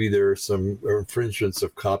that maybe there are some infringements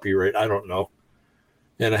of copyright. I don't know,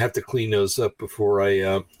 and I have to clean those up before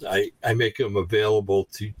I make them available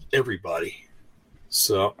to everybody.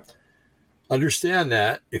 So understand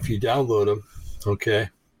that if you download them, okay.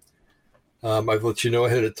 I've let you know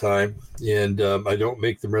ahead of time, and I don't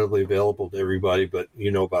make them readily available to everybody, but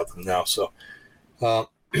you know about them now. So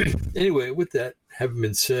anyway, with that having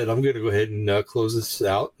been said, I'm going to go ahead and close this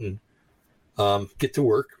out and get to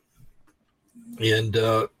work. And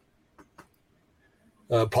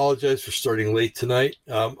apologize for starting late tonight.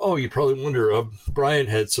 You probably wonder, Brian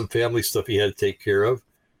had some family stuff he had to take care of.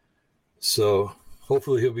 So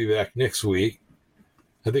hopefully he'll be back next week.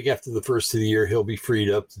 I think after the first of the year, he'll be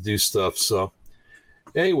freed up to do stuff. So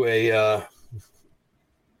anyway,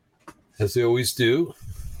 as they always do,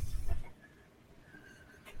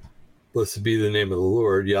 blessed be the name of the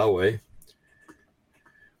Lord, Yahweh.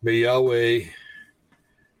 May Yahweh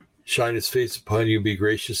shine his face upon you, be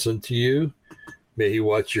gracious unto you. May he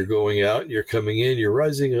watch your going out, your coming in, your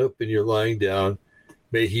rising up, and your lying down.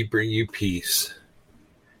 May he bring you peace.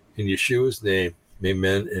 In Yeshua's name,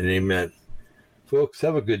 amen and amen. Folks,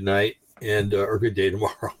 have a good night, and or good day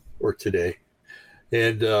tomorrow or today.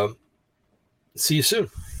 And see you soon.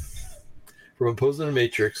 From Opposing the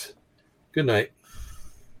Matrix, good night.